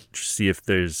and see if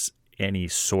there's any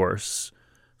source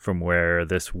from where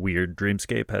this weird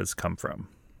dreamscape has come from.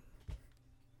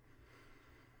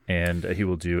 And he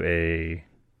will do a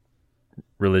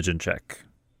religion check.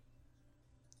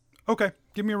 Okay,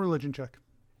 give me a religion check.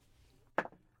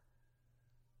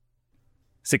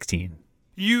 16.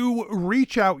 You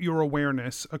reach out your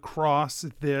awareness across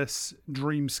this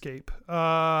dreamscape.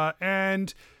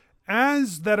 And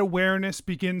as that awareness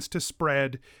begins to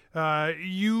spread,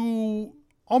 you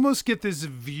almost get this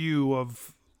view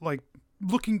of like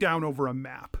looking down over a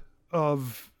map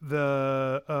of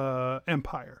the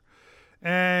empire.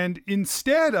 And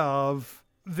instead of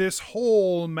this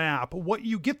whole map, what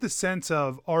you get the sense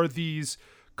of are these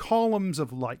columns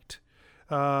of light.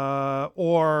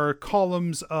 Or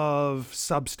columns of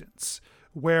substance,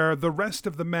 where the rest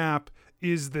of the map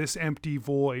is this empty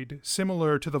void,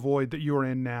 similar to the void that you're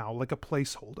in now, like a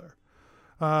placeholder.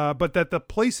 But that the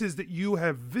places that you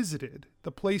have visited,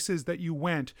 the places that you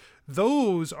went,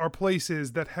 those are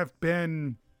places that have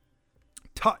been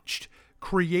touched,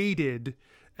 created,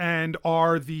 and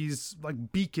are these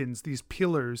like beacons, these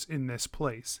pillars in this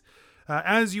place.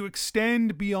 As you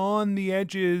extend beyond the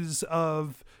edges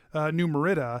of New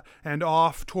Merida and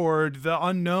off toward the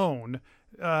unknown,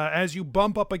 as you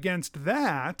bump up against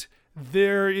that,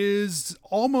 there is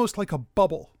almost like a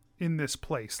bubble in this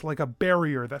place, like a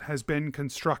barrier that has been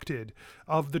constructed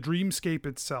of the dreamscape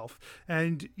itself.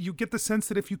 And you get the sense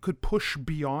that if you could push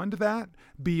beyond that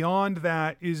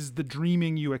is the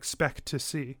dreaming you expect to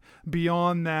see.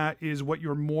 Beyond that is what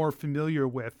you're more familiar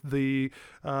with, the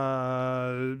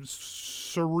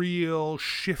surreal,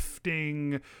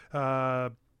 shifting,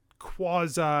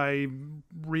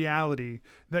 quasi-reality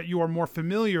that you are more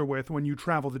familiar with when you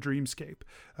travel the dreamscape,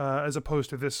 as opposed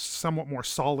to this somewhat more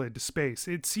solid space.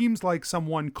 It seems like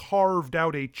someone carved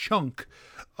out a chunk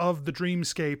of the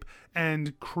dreamscape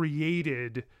and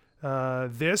created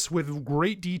this with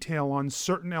great detail on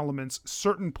certain elements,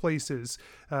 certain places,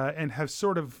 and have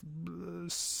sort of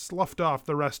sloughed off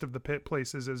the rest of the pit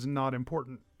places as not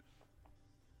important.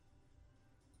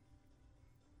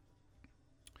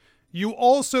 You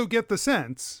also get the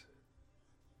sense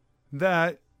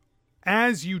that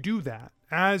as you do that,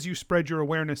 as you spread your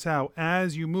awareness out,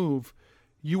 as you move,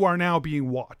 you are now being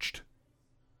watched.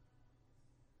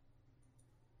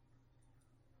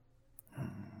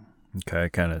 Okay,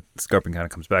 Scarpin kind of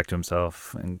comes back to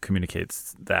himself and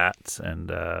communicates that, and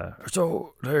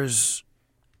So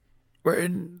we're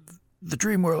in the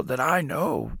dream world that I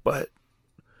know, but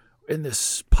in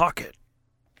this pocket,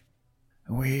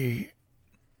 we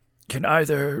can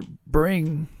either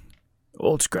bring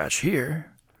Old Scratch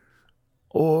here,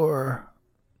 or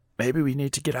maybe we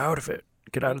need to get out of it,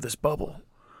 get out of this bubble.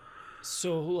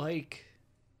 So, like,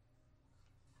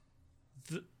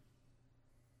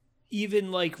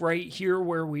 even, like, right here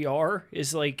where we are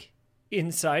is, like,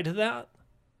 inside of that?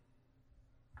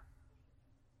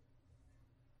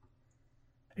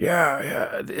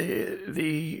 Yeah.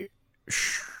 The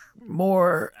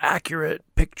more accurate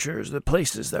pictures, the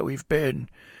places that we've been,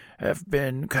 have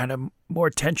been kind of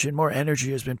more tension, more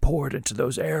energy has been poured into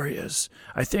those areas.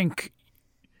 I think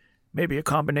maybe a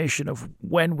combination of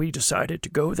when we decided to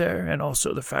go there and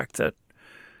also the fact that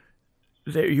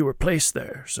you were placed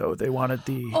there, so they wanted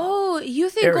the Oh, you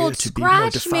think area Old to be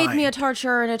more Scratch made me a defined.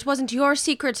 torturer and it wasn't your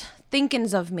secret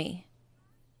thinkings of me?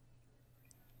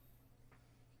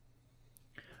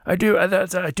 I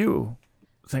do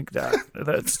think that.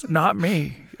 That's not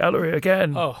me. Ellery,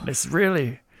 again, It's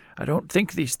really, I don't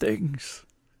think these things.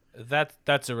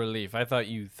 That's a relief. I thought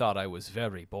you thought I was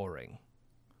very boring.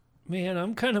 Man,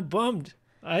 I'm kind of bummed.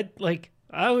 I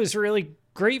was really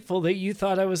grateful that you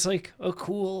thought I was like a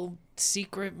cool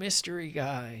secret mystery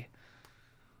guy.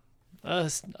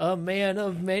 A man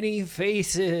of many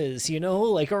faces,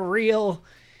 like a real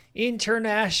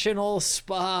international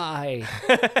spy.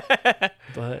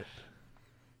 But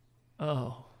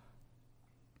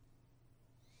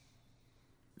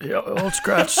Yeah, Old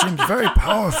Scratch seemed very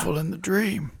powerful in the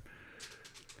dream.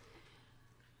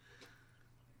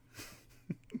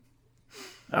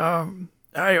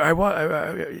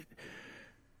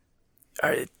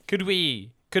 Could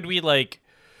we like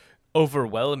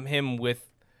overwhelm him with,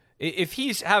 if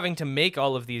he's having to make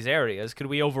all of these areas, could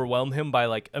we overwhelm him by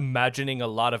like imagining a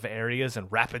lot of areas in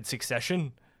rapid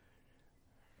succession?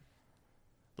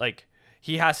 like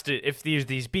he has to, if there's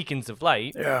these beacons of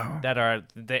light that are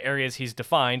the areas he's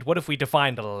defined, what if we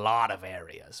defined a lot of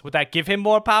areas? Would that give him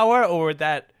more power, or would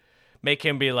that make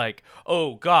him be like,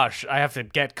 oh gosh, I have to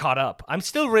get caught up? I'm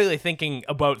still really thinking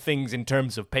about things in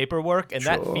terms of paperwork, and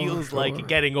that feels like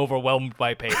getting overwhelmed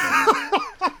by paper.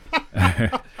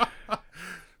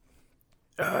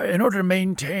 In order to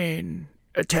maintain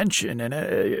attention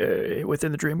and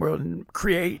within the dream world and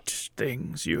create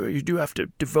things, you do have to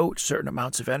devote certain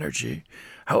amounts of energy.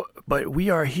 But we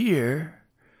are here,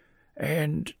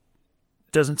 and it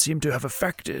doesn't seem to have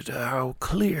affected how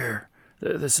clear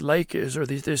this lake is, or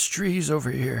this trees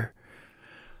over here.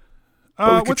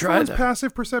 What's someone's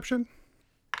passive perception?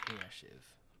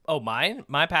 Oh, mine?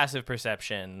 My passive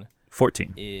perception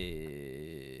 14.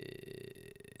 is...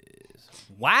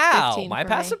 Wow, 15 my for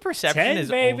passive me. perception 10, is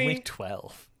baby. only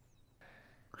 12.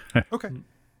 Okay.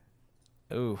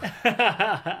 Ooh.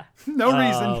 No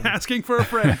reason. Asking for a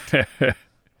friend.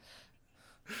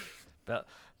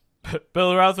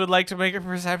 Bill Routh would like to make a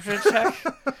perception check?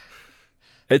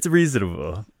 It's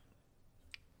reasonable.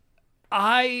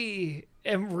 I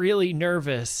am really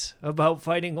nervous about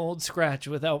fighting Old Scratch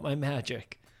without my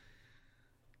magic.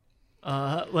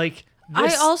 Like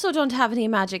I also don't have any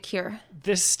magic here.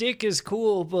 this stick is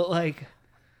cool, but like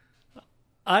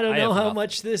I don't know have how nothing.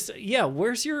 much this. Yeah,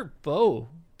 where's your bow,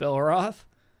 Belroth?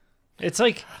 It's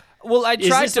like, Well, I Is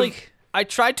tried this to like- I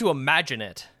tried to imagine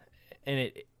it, and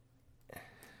it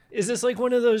is this like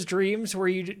one of those dreams where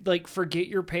you like forget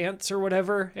your pants or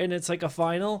whatever, and it's like a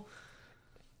final?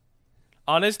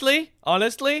 honestly,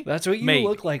 That's what you Mate.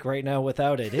 look like right now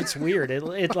without it. It's weird.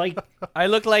 It like I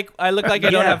look like I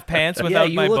don't Yeah. have pants without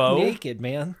you my look bow. naked,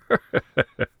 man.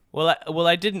 Well,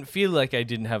 I didn't feel like I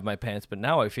didn't have my pants, but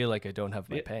now I feel like I don't have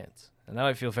my pants, and now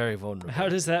I feel very vulnerable. How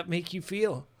does that make you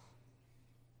feel?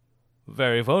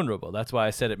 Very vulnerable. That's why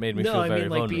I said it made me No, feel I very mean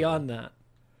like vulnerable. beyond that.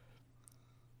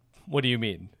 What do you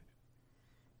mean?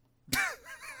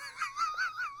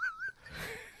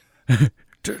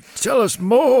 Tell us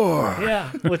more.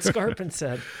 Yeah, what Scarpin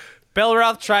said.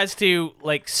 Belroth tries to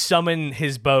like summon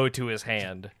his bow to his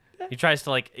hand. He tries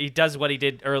to he does what he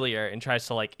did earlier and tries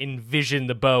to like envision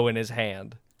the bow in his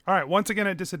hand. All right, once again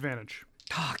at disadvantage.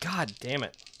 Oh, god damn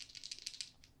it.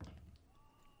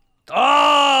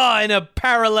 Oh, in a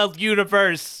parallel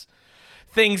universe,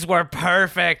 things were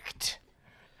perfect.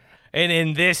 And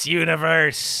in this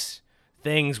universe,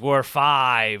 things were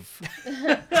 5.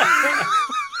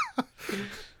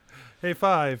 Hey,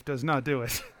 5 does not do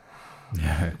it.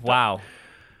 Wow.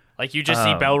 Like you just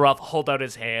see Belroth hold out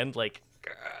his hand like,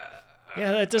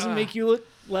 Yeah, that doesn't make you look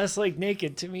less like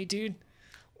naked to me, dude.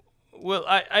 well,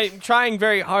 I'm trying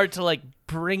very hard to like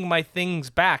bring my things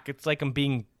back. It's like I'm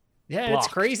being Yeah, blocked.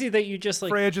 it's crazy that you just like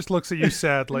Freya just looks at you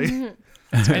sadly.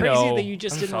 it's crazy know. that you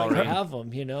just I'm didn't sorry. like have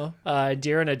them, you know.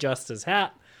 Deeren adjusts his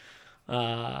hat,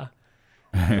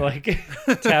 like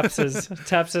taps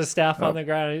his staff on the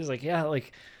ground. He's like, yeah,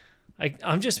 like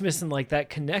I'm just missing like that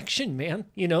connection, man.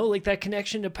 You know, like that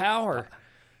connection to power.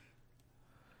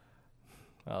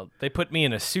 Well, they put me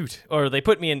in a suit, or they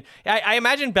put me in. I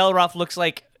imagine Belroth looks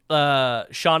like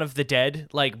Shaun of the Dead,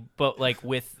 but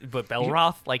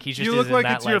Belroth, like he's just. You look in like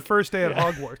that, it's your first day at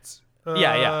Hogwarts.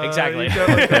 Yeah, exactly. You got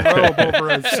like a robe over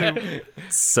a suit.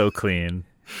 So clean.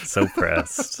 So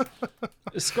pressed.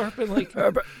 Scarpin, like,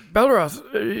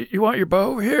 Belroth, you want your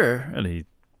bow? Here. And he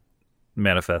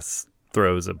manifests,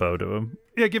 throws a bow to him.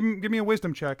 Yeah, give me a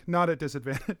wisdom check, not at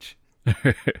disadvantage.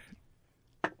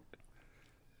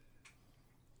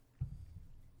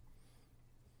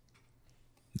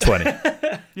 20.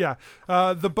 Yeah,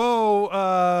 the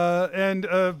bow and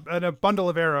a bundle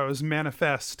of arrows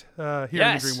manifest here in the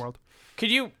Yes. dream world.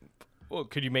 Could you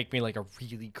make me like a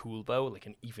really cool bow, like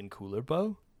an even cooler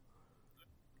bow,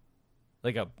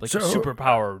 like a super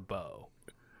powered bow?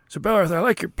 So, Belroth, I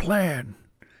like your plan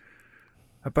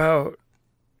about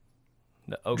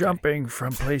No, okay. jumping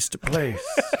from place to place.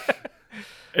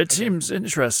 It seems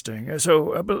interesting.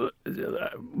 So,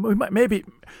 we might maybe.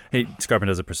 Hey, Scarpin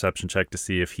does a perception check to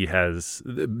see if he has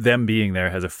them being there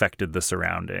has affected the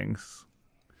surroundings.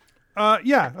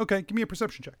 Yeah, okay, give me a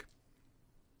perception check.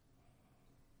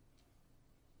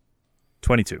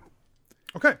 22.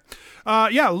 Okay.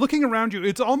 Yeah, looking around you,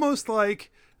 it's almost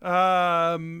like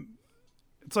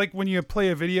it's like when you play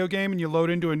a video game and you load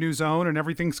into a new zone and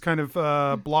everything's kind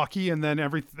of blocky, and then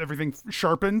everything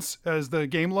sharpens as the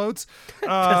game loads, or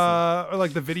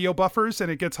like the video buffers and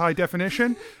it gets high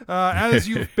definition. As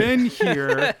you've been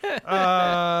here,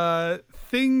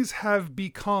 things have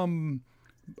become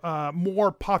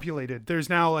more populated. There's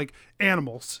now like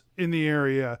animals in the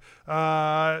area.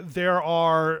 There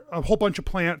are a whole bunch of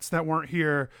plants that weren't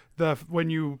here when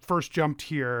you first jumped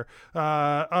here.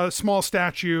 A small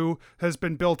statue has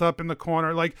been built up in the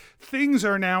corner. Like, things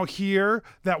are now here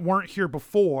that weren't here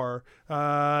before,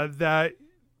 that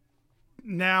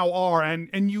now are,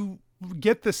 and you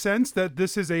get the sense that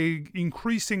this is a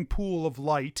increasing pool of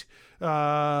light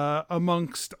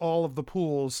amongst all of the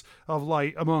pools of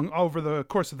light over the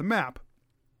course of the map.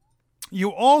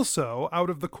 You also, out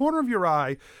of the corner of your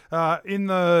eye, in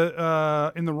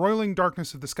the roiling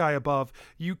darkness of the sky above,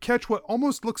 you catch what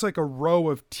almost looks like a row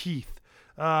of teeth.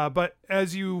 But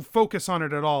as you focus on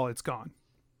it at all, it's gone.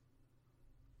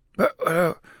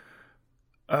 I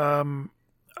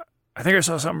think I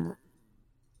saw some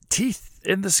teeth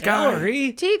in the sky.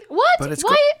 Ellery? Teeth? What? But it's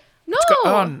Why? No. It's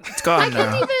gone. It's gone I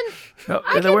now. can't even. No,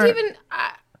 I there can't weren't- even.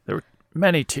 There were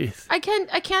many teeth. I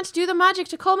can't do the magic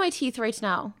to cull my teeth right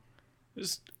now.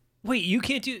 Wait, you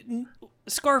can't do...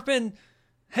 Scarpin,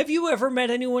 have you ever met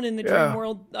anyone in the dream Yeah.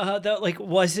 world that, like,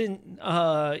 wasn't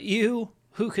you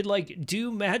who could, like,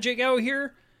 do magic out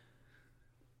here?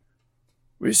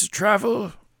 We used to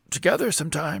travel together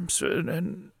sometimes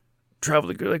and travel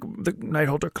like the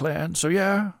Nightholder clan. So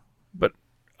yeah, but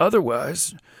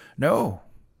otherwise, no.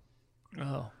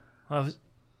 Oh, I was...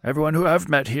 Everyone who I've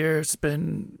met here has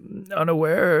been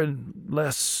unaware and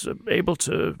less able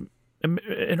to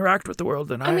interact with the world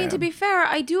than I am. I mean, to be fair,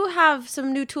 I do have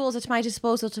some new tools at my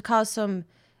disposal to cause some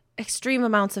extreme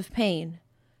amounts of pain,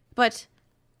 but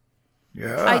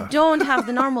yeah. I don't have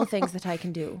the normal things that I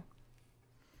can do.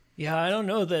 Yeah, I don't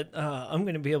know that I'm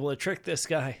going to be able to trick this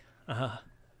guy. But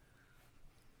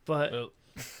Well,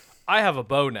 I have a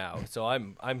bow now, so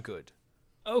I'm good.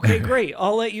 okay, great.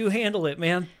 I'll let you handle it,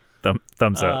 man.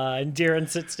 Thumbs up. And Darren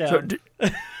sits down.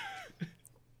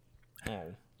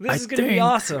 So This is going to be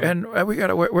awesome. And we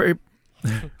gotta worry.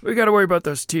 We gotta worry about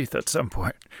those teeth at some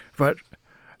point. But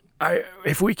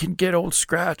if we can get Old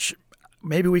Scratch,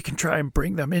 maybe we can try and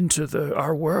bring them into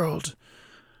our world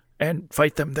and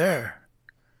fight them there.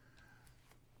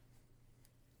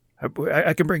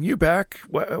 I can bring you back.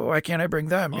 Why can't I bring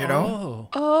them? You know.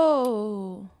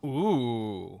 Oh, Oh.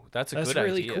 Ooh, that's a that's good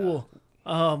really idea.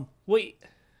 cool. Wait.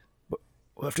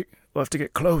 We'll have to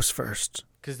get close first.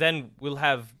 Because then we'll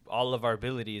have all of our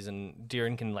abilities, and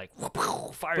Deeren can like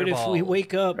fireball. But if we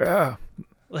wake up, Yeah.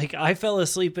 like I fell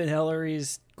asleep in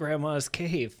Ellery's grandma's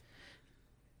cave.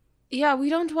 Yeah, we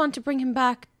don't want to bring him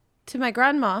back to my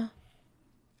grandma.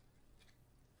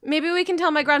 Maybe we can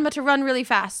tell my grandma to run really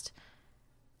fast.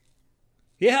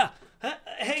 Yeah.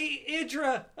 Hey,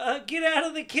 Idra, get out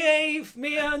of the cave,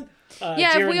 man.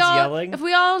 Yeah, Darren's yelling. if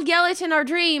we all yell it in our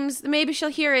dreams, maybe she'll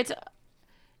hear it.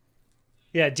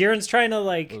 Yeah, Darren's trying to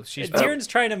like. Well, she's- Darren's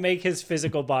trying to make his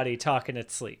physical body talk in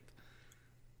its sleep.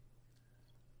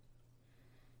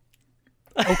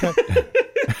 Okay.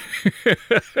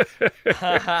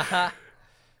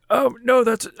 Oh no,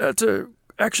 that's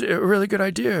actually a really good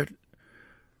idea.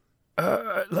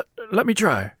 Let me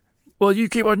try. Well, you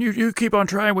keep on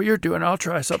trying what you're doing. I'll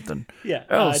try something. Yeah,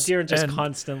 else, Darren just and-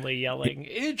 constantly yelling,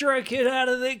 "Idra, get out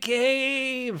of the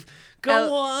cave!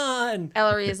 Go on!"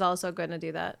 Ellery is also going to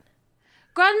do that.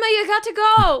 Grandma, you got to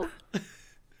go.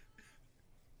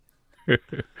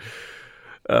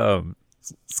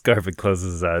 Scarfin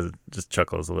closes his eyes and just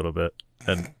chuckles a little bit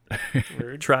and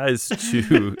tries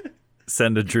to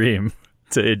send a dream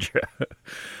to Idra.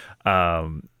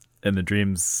 And the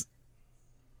dream's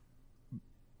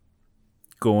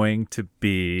going to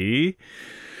be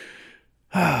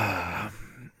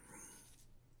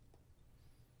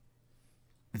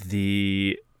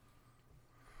the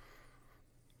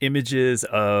images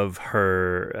of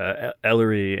her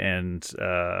Ellery and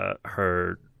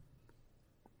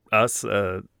us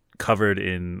covered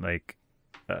in like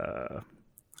a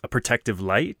protective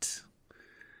light,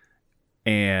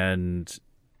 and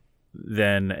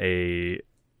then a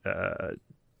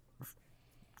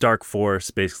dark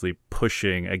force basically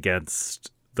pushing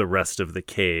against the rest of the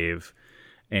cave,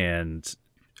 and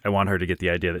I want her to get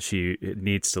the idea that she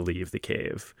needs to leave the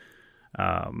cave,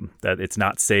 that it's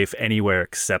not safe anywhere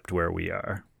except where we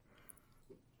are.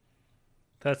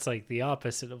 That's like the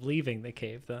opposite of leaving the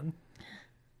cave, then.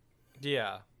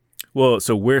 Yeah. Well,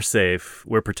 so we're safe,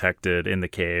 we're protected in the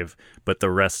cave, but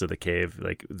the rest of the cave,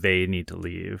 like, they need to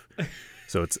leave.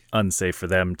 So it's unsafe for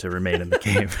them to remain in the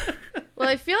cave. Well,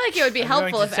 I feel like it would be I'm going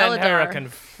helpful to if send her a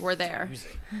Eladar were there.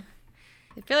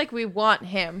 I feel like we want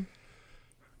him.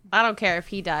 I don't care if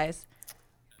he dies.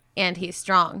 And he's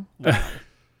strong.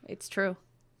 It's true.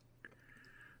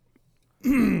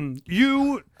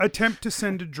 You attempt to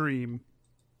send a dream.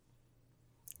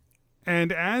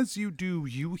 And as you do,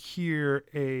 you hear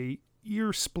a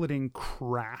ear-splitting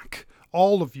crack.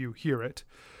 All of you hear it.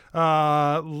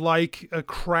 Like a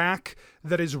crack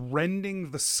that is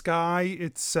rending the sky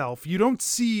itself. You don't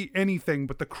see anything,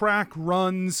 but the crack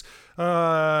runs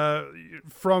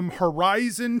from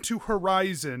horizon to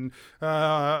horizon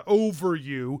over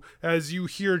you as you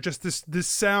hear just this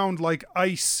sound like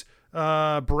ice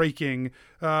breaking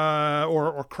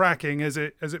or cracking as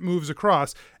it moves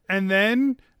across. And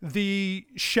then the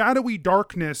shadowy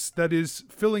darkness that is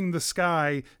filling the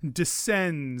sky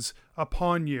descends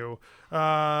upon you.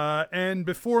 And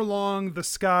before long, the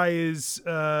sky is,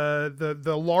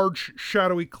 the large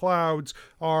shadowy clouds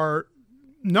are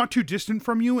not too distant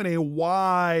from you, and a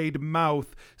wide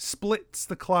mouth splits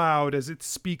the cloud as it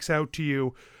speaks out to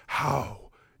you. How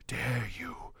dare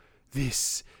you?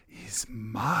 This is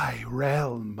my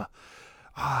realm.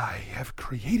 I have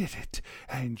created it,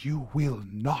 and you will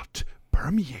not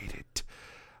permeate it.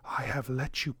 I have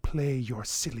let you play your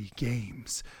silly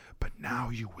games, but now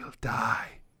you will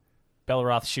die.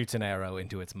 Belroth shoots an arrow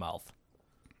into its mouth.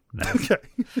 Okay.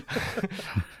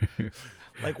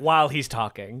 Like while he's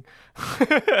talking.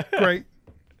 Great.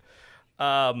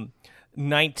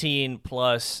 19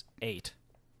 plus 8.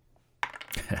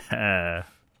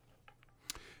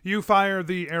 You fire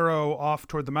the arrow off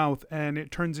toward the mouth, and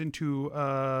it turns into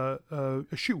a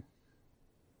shoe,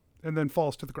 and then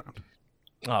falls to the ground.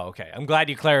 Oh, okay. I'm glad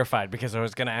you clarified because I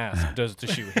was going to ask, does the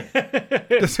shoe hit?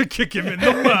 Does it kick him in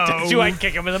the mouth? Do I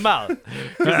kick him in the mouth?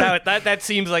 'Cause that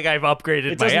seems like I've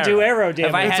upgraded It my doesn't do arrow damage.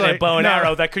 If I It's had a like, bow and no.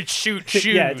 arrow that could shoot shoes,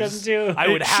 Yeah, it doesn't do- I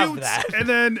would It have shoots, that. and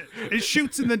then it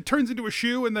shoots, and then turns into a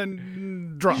shoe, and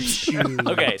then drops.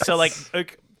 Okay, so like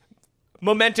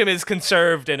momentum is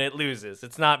conserved and it loses.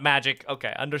 It's not magic.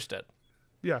 Okay, understood.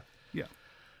 Yeah.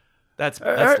 That's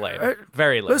lame.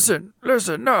 Very lame. Listen,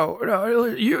 no,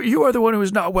 you are the one who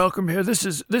is not welcome here. This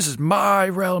is my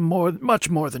realm much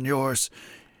more than yours.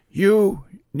 You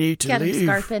need to Get him, leave.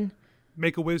 Scarpin.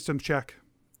 Make a wisdom check.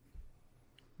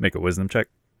 Make a wisdom check.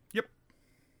 Yep.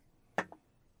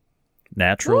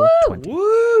 Natural 20.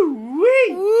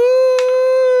 Woo!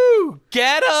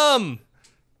 Get him!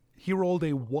 He rolled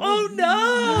a 1. Oh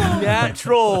no!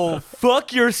 Natural.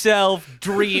 Fuck yourself,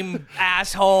 dream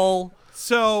asshole.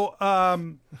 So,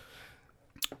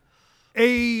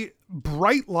 a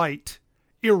bright light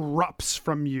erupts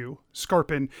from you,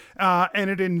 Scarpin, and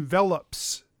it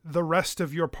envelops the rest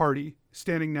of your party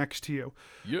standing next to you.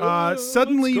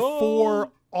 Suddenly,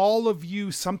 for all of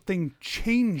you, something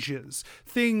changes.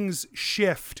 Things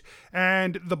shift,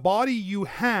 and the body you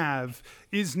have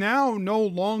is now no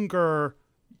longer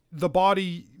the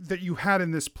body that you had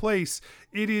in this place.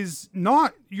 It is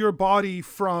not your body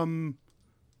from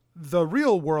the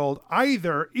real world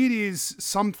either. It is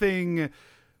something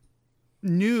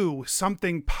new,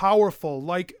 something powerful,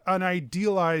 like an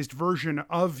idealized version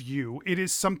of you. It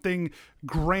is something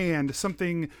grand,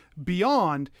 something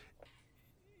beyond.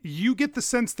 You get the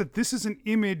sense that this is an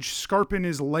image Scarpin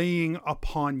is laying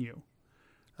upon you.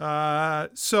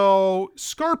 So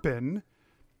Scarpin,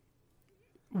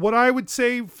 what I would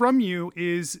say from you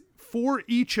is, for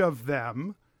each of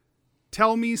them,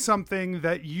 tell me something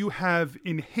that you have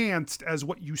enhanced as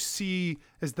what you see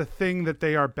as the thing that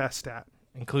they are best at.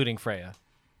 Including Freya.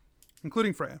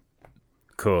 Including Freya.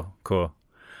 Cool.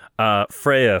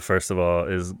 Freya, first of all,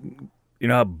 is, you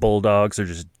know how bulldogs are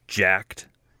just jacked?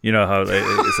 You know how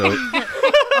so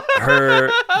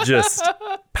her just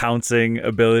pouncing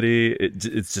ability,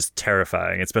 it's just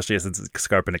terrifying, especially since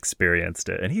Scarpin experienced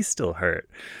it, and he's still hurt.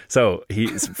 So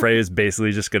Freya's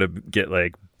basically just gonna get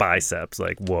like biceps,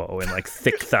 like whoa, and like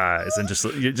thick thighs, and just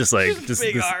big this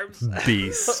arms.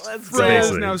 Beast.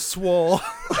 Freya's basically. now swole.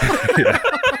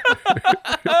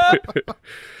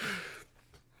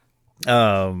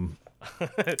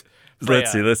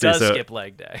 Let's see. Does So skip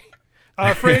leg day.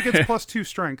 Freya gets +2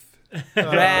 strength.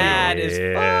 Rad as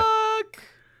yeah. fuck.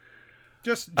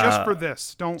 Just for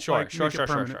this. Don't Sure. make it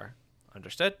permanent.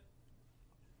 Understood.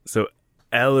 So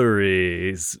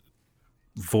Ellery's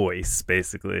voice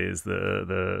basically is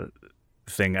the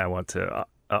thing I want to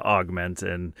augment,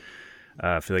 and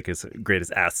feel like it's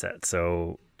greatest asset.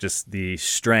 So just the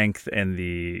strength and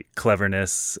the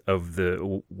cleverness of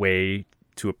the way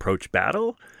to approach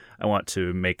battle, I want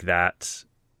to make that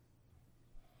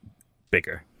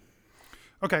bigger.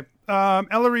 Okay.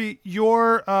 Ellery,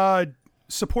 your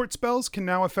support spells can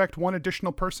now affect one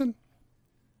additional person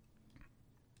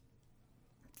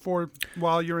for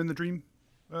while you're in the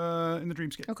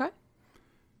dreamscape. Okay.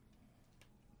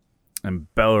 And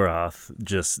Belroth,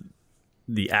 just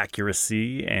the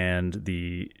accuracy and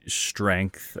the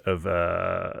strength of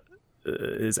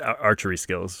archery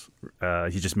skills.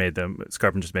 He just made them.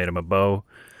 Scarpin just made him a bow,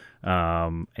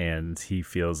 and he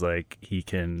feels like he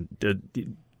can.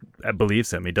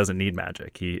 Believes him. He doesn't need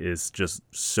magic. He is just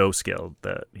so skilled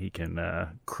that he can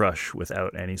crush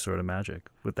without any sort of magic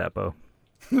with that bow.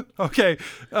 Okay,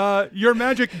 your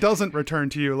magic doesn't return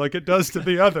to you like it does to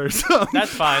the others. That's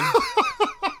fine.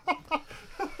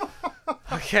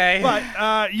 Okay.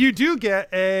 But you do get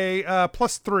a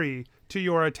 +3 to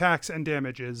your attacks and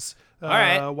damages. All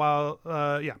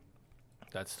right. Yeah.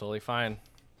 That's totally fine.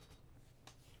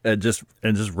 And just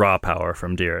raw power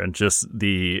from Deer, and just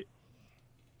the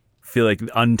feel like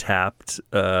untapped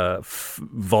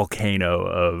volcano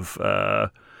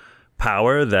of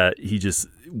power that he just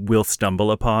will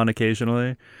stumble upon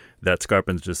occasionally, that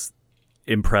Scarpin's just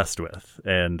impressed with,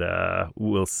 and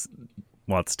wants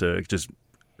to just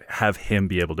have him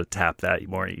be able to tap that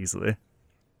more easily.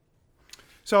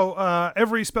 So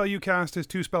every spell you cast is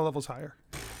 2 spell levels higher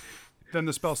than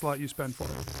the spell slot you spend for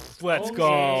it. Let's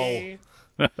go.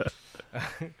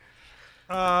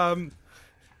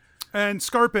 And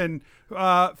Scarpin,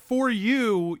 for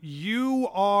you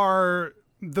are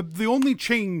the only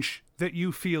change that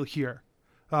you feel here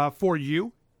for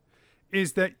you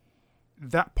is that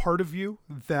part of you,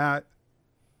 that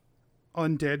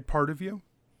undead part of you,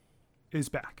 is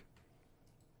back.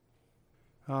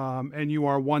 And you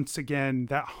are once again,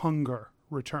 that hunger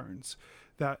returns,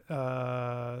 that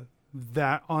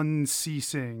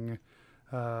unceasing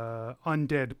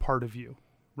undead part of you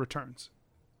returns.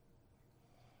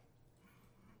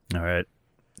 All right.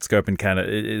 Scarpin kind of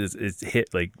is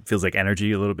hit, like, feels like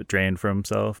energy a little bit drained from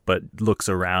himself, but looks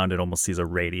around and almost sees a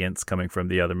radiance coming from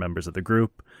the other members of the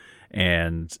group,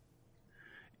 and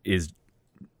is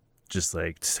just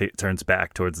like turns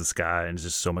back towards the sky and is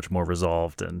just so much more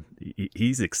resolved, and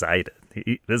he's excited.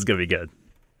 This is gonna be good.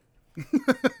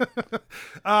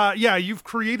 Yeah, you've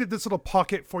created this little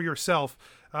pocket for yourself,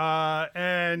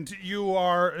 and you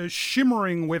are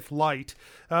shimmering with light.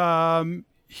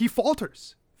 He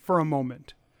falters for a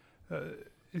moment.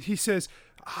 He says,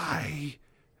 I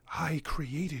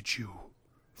created you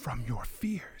from your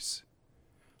fears.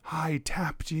 I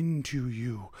tapped into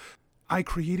you. I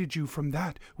created you from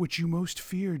that which you most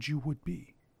feared you would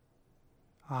be.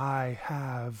 I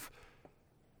have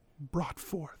brought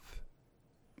forth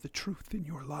the truth in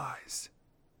your lies,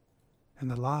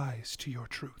 and the lies to your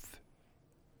truth.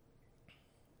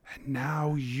 And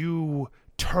now you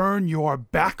turn your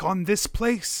back on this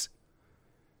place.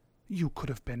 You could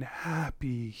have been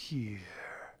happy here.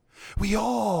 We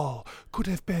all could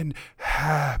have been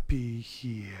happy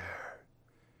here.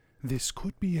 This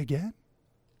could be again.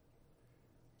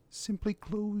 Simply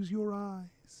close your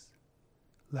eyes.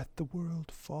 Let the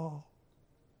world fall.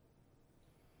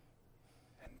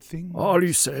 And things... All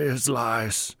you say is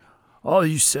lies. All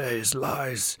you say is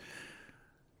lies.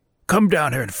 Come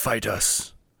down here and fight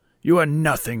us. You are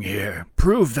nothing here.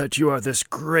 Prove that you are this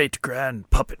great grand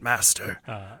puppet master.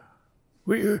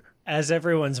 As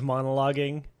everyone's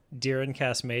monologuing, Deeren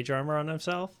casts mage armor on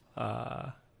himself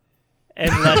and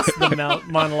lets the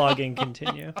monologuing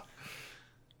continue.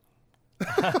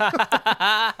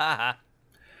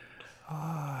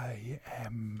 I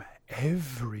am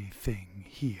everything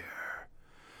here.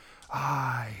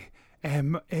 I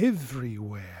am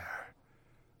everywhere.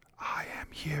 I am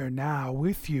here now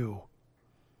with you.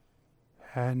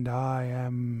 And I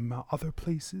am other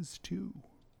places too.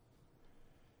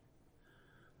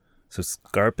 So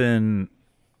Scarpin,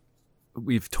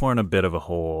 we've torn a bit of a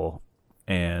hole,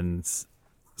 and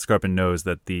Scarpin knows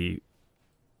that the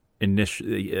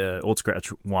Old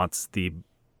Scratch wants the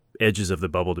edges of the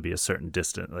bubble to be a certain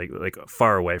distance, like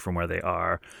far away from where they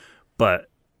are. But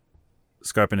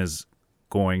Scarpin is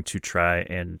going to try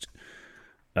and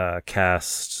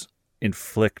cast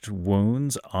Inflict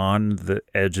Wounds on the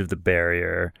edge of the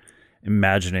barrier,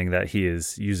 imagining that he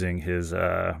is using his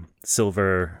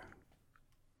silver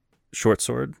short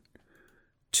sword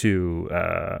to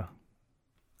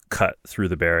cut through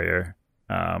the barrier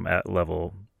at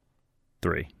level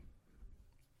 3.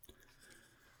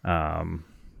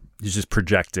 He's just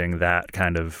projecting that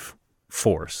kind of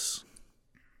force.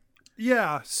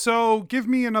 Yeah, so give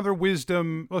me another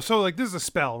wisdom. So, like, this is a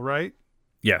spell, right?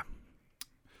 Yeah.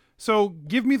 So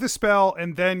give me the spell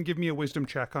and then give me a wisdom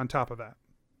check on top of that.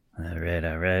 All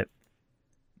right.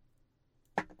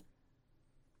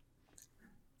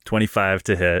 25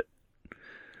 to hit.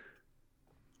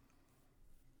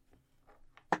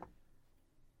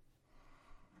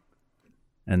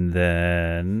 And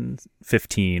then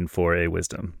 15 for a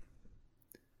wisdom.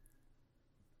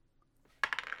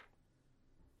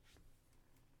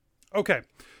 Okay.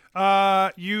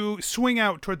 You swing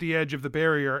out toward the edge of the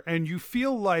barrier, and you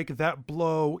feel like that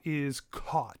blow is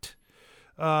caught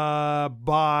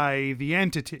by the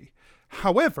entity.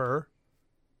 However,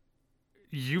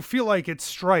 you feel like it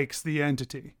strikes the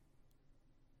entity.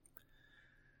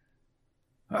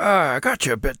 I got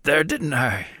you a bit there, didn't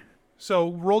I?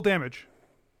 So roll damage.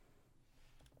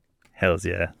 Hells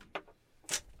yeah.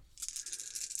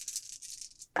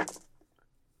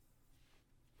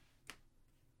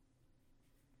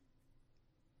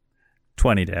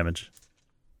 $20 damage.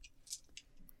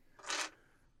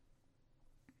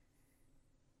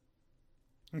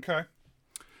 Okay.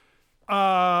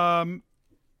 Not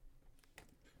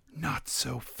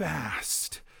so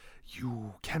fast.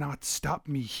 You cannot stop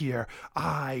me here.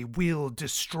 I will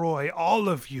destroy all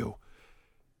of you.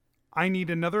 I need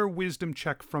another wisdom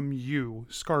check from you,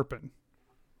 Scarpin.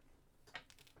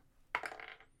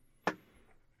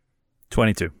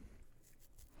 22.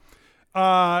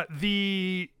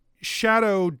 The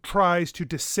shadow tries to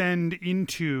descend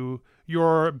into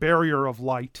your barrier of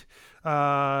light.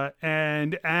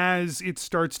 And as it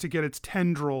starts to get its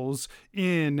tendrils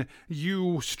in,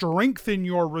 you strengthen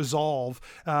your resolve,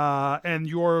 and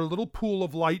your little pool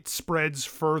of light spreads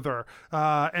further,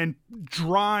 and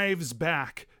drives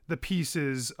back the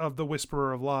pieces of the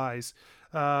Whisperer of Lies.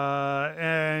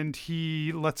 And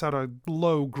he lets out a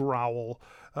low growl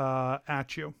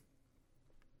at you.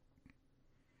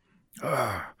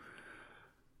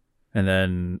 And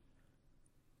then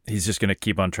he's just going to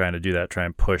keep on trying to do that, try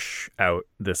and push out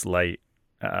this light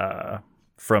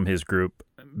from his group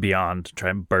beyond, to try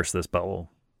and burst this bubble.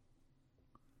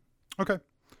 Okay.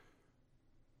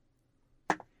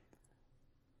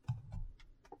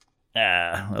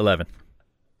 11.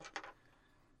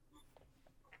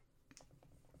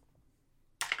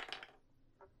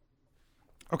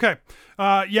 Okay.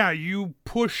 Yeah, you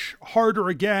push harder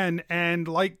again, and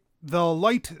like the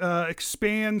light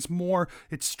expands more,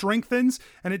 it strengthens,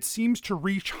 and it seems to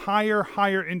reach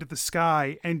higher into the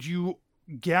sky, and you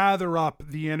gather up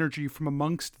the energy from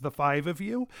amongst the five of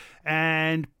you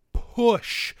and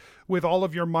push with all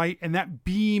of your might, and that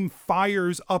beam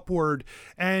fires upward,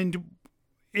 and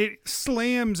it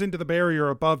slams into the barrier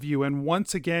above you, and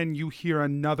once again you hear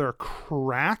another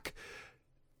crack,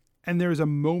 and there's a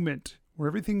moment where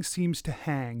everything seems to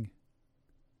hang,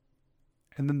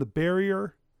 and then the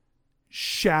barrier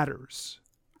shatters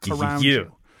around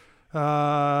you.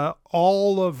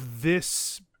 All of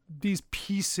these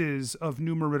pieces of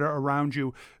Numerita around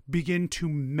you begin to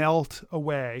melt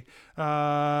away,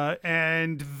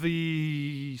 and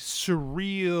the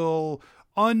surreal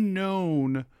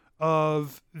unknown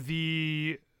of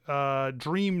the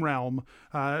dream realm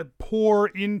pour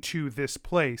into this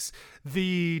place.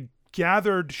 The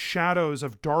gathered shadows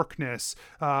of darkness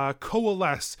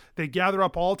coalesce. They gather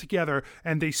up all together,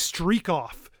 and they streak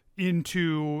off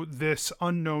into this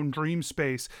unknown dream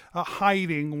space,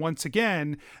 hiding once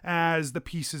again as the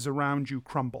pieces around you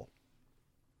crumble.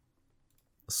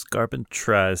 Scarpin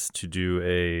tries to do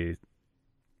a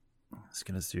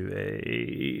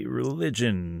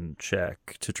religion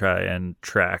check to try and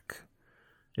track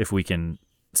if we can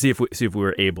see if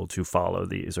we're able to follow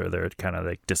these, or they're kind of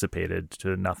like dissipated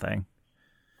to nothing.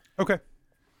 Okay.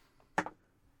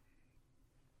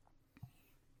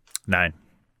 9.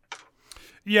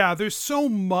 Yeah, there's so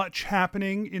much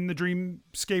happening in the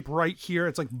dreamscape right here.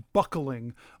 It's like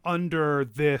buckling under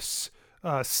this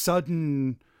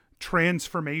sudden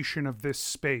transformation of this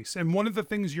space. And one of the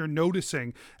things you're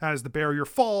noticing as the barrier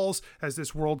falls, as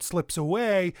this world slips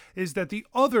away, is that the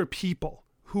other people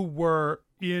who were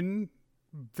in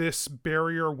this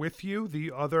barrier with you,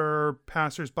 the other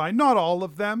passersby, not all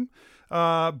of them,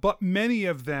 but many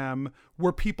of them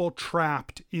were people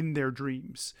trapped in their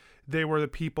dreams. They were the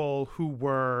people who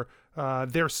were,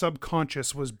 their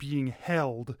subconscious was being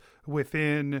held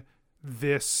within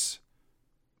this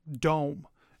dome.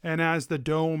 And as the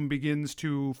dome begins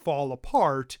to fall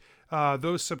apart,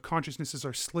 those subconsciousnesses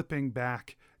are slipping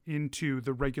back into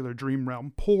the regular dream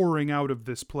realm, pouring out of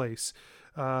this place.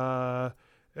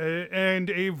 And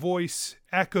a voice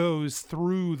echoes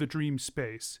through the dream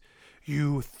space.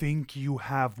 You think you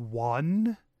have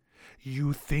won?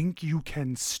 You think you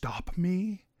can stop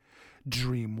me?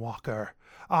 Dreamwalker,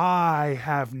 I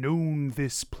have known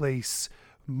this place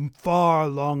far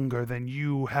longer than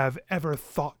you have ever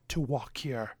thought to walk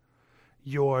here.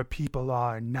 Your people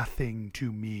are nothing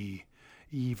to me.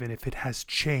 Even if it has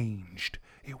changed,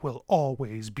 it will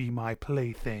always be my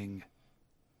plaything.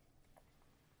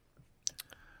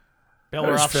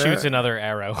 Belroth shoots another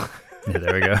arrow. Yeah,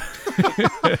 there we go.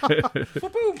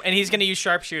 Boom! And he's going to use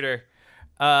sharpshooter.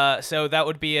 So that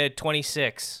would be a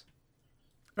 26.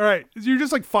 All right, you're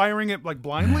just like firing it like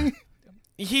blindly.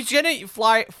 He's gonna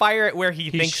fire it where he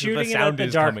He's thinks the shooting it at sound the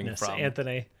is coming darkness, from.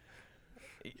 Anthony.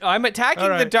 I'm attacking All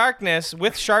the right. darkness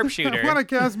with I sharpshooter. want to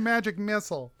cast magic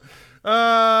missile.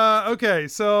 Okay,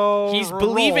 so He's roll.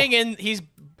 believing in.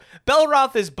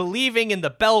 Belroth is believing in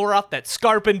the Belroth that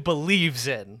Scarpin believes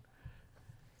in.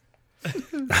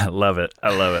 I love it.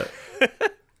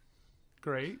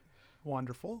 Great,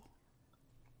 wonderful.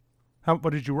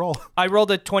 What did you roll? I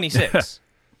rolled a 26.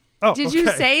 Oh, Did you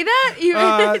okay. say that? You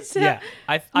said- Yeah.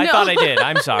 I No. thought I did.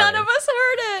 I'm sorry. None of us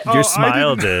heard it. Oh, Your I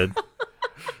smile didn't- did.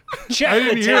 Check I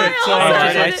didn't the hear it, text. so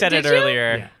I said it Did you?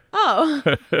 earlier. Yeah. Oh.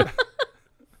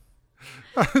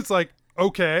 It's like,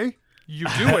 okay, you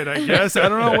do it. I guess I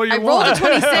don't know what you I rolled want. a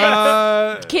 26.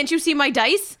 Uh, Can't you see my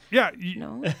dice? yeah.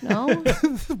 No. What do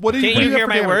you? Can't what do you have hear for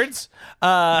my damage? words?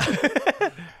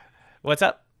 What's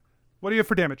up? What do you have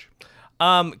for damage?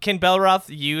 Can Belroth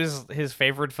use his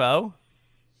favorite foe?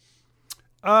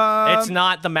 It's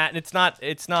not the mat. It's not.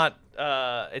 It's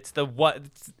the what?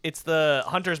 It's the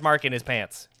hunter's mark in his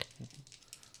pants.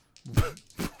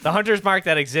 The hunter's mark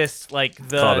that exists, like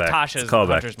the Callback. Tasha's It's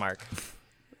callback. hunter's mark.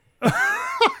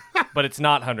 But it's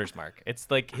not hunter's mark. It's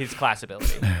like his class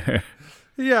ability.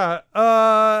 Yeah.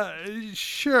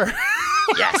 Sure.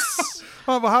 Yes.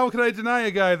 Oh, well, how could I deny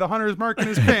a guy the hunter's mark in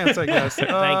his pants? I guess.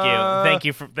 Thank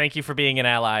you for being an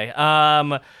ally.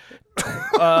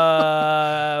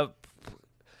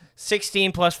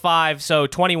 16 plus 5, so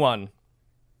 21.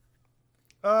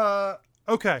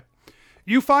 Okay.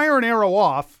 You fire an arrow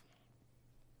off.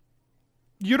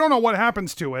 You don't know what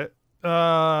happens to it.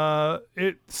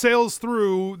 It sails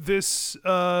through this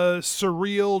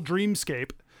surreal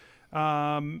dreamscape.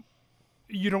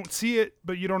 You don't see it,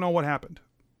 but you don't know what happened.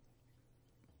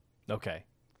 Okay.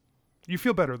 You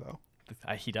feel better, though.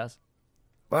 He does.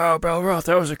 Wow, Belroth,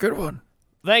 that was a good one.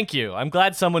 Thank you. I'm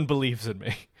glad someone believes in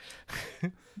me.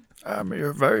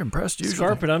 You're very impressed usually.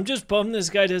 Scarpin, I'm just bummed this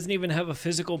guy doesn't even have a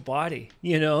physical body,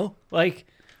 you know? Like,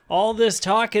 all this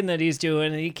talking that he's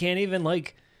doing, and he can't even,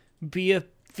 like, be a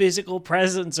physical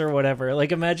presence or whatever.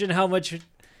 Like, imagine how much,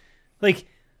 like,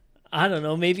 I don't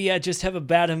know, maybe I just have a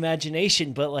bad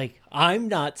imagination, but, like, I'm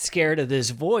not scared of this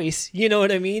voice. You know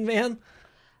what I mean, man?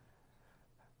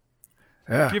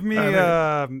 Yeah. Give me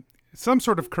some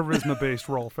sort of charisma-based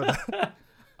roll for that.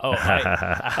 Oh,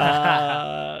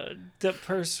 right. The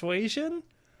persuasion?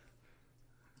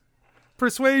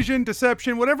 Persuasion,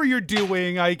 deception, whatever you're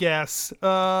doing, I guess. It's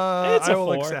I a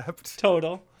will 4. accept.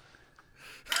 Total.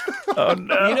 Oh,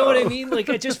 no. You know what I mean? Like,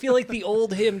 I just feel like the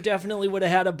old him definitely would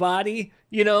have had a body,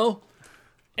 you know?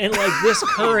 And, like, this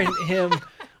current him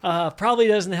probably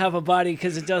doesn't have a body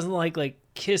because it doesn't like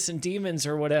kissing demons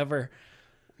or whatever.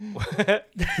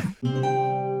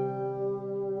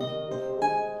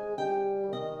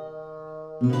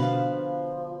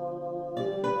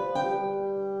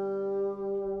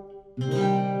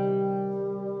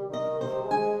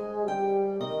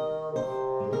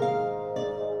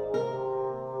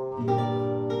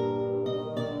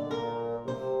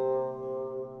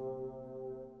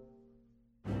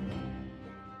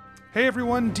 Hey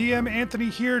everyone, DM Anthony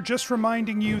here, just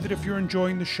reminding you that if you're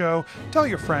enjoying the show, tell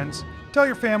your friends, tell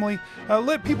your family,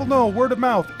 let people know word of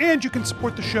mouth, and you can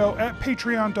support the show at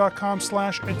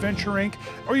patreon.com/adventureinc,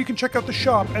 or you can check out the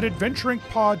shop at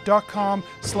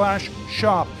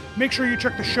adventureincpod.com/shop. Make sure you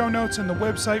check the show notes and the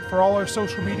website for all our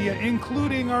social media,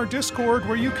 including our Discord,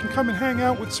 where you can come and hang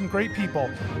out with some great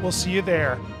people. We'll see you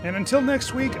there. And until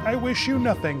next week, I wish you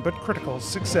nothing but critical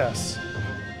success.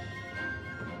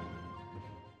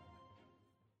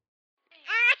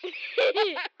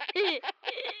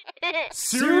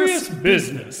 Serious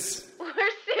business.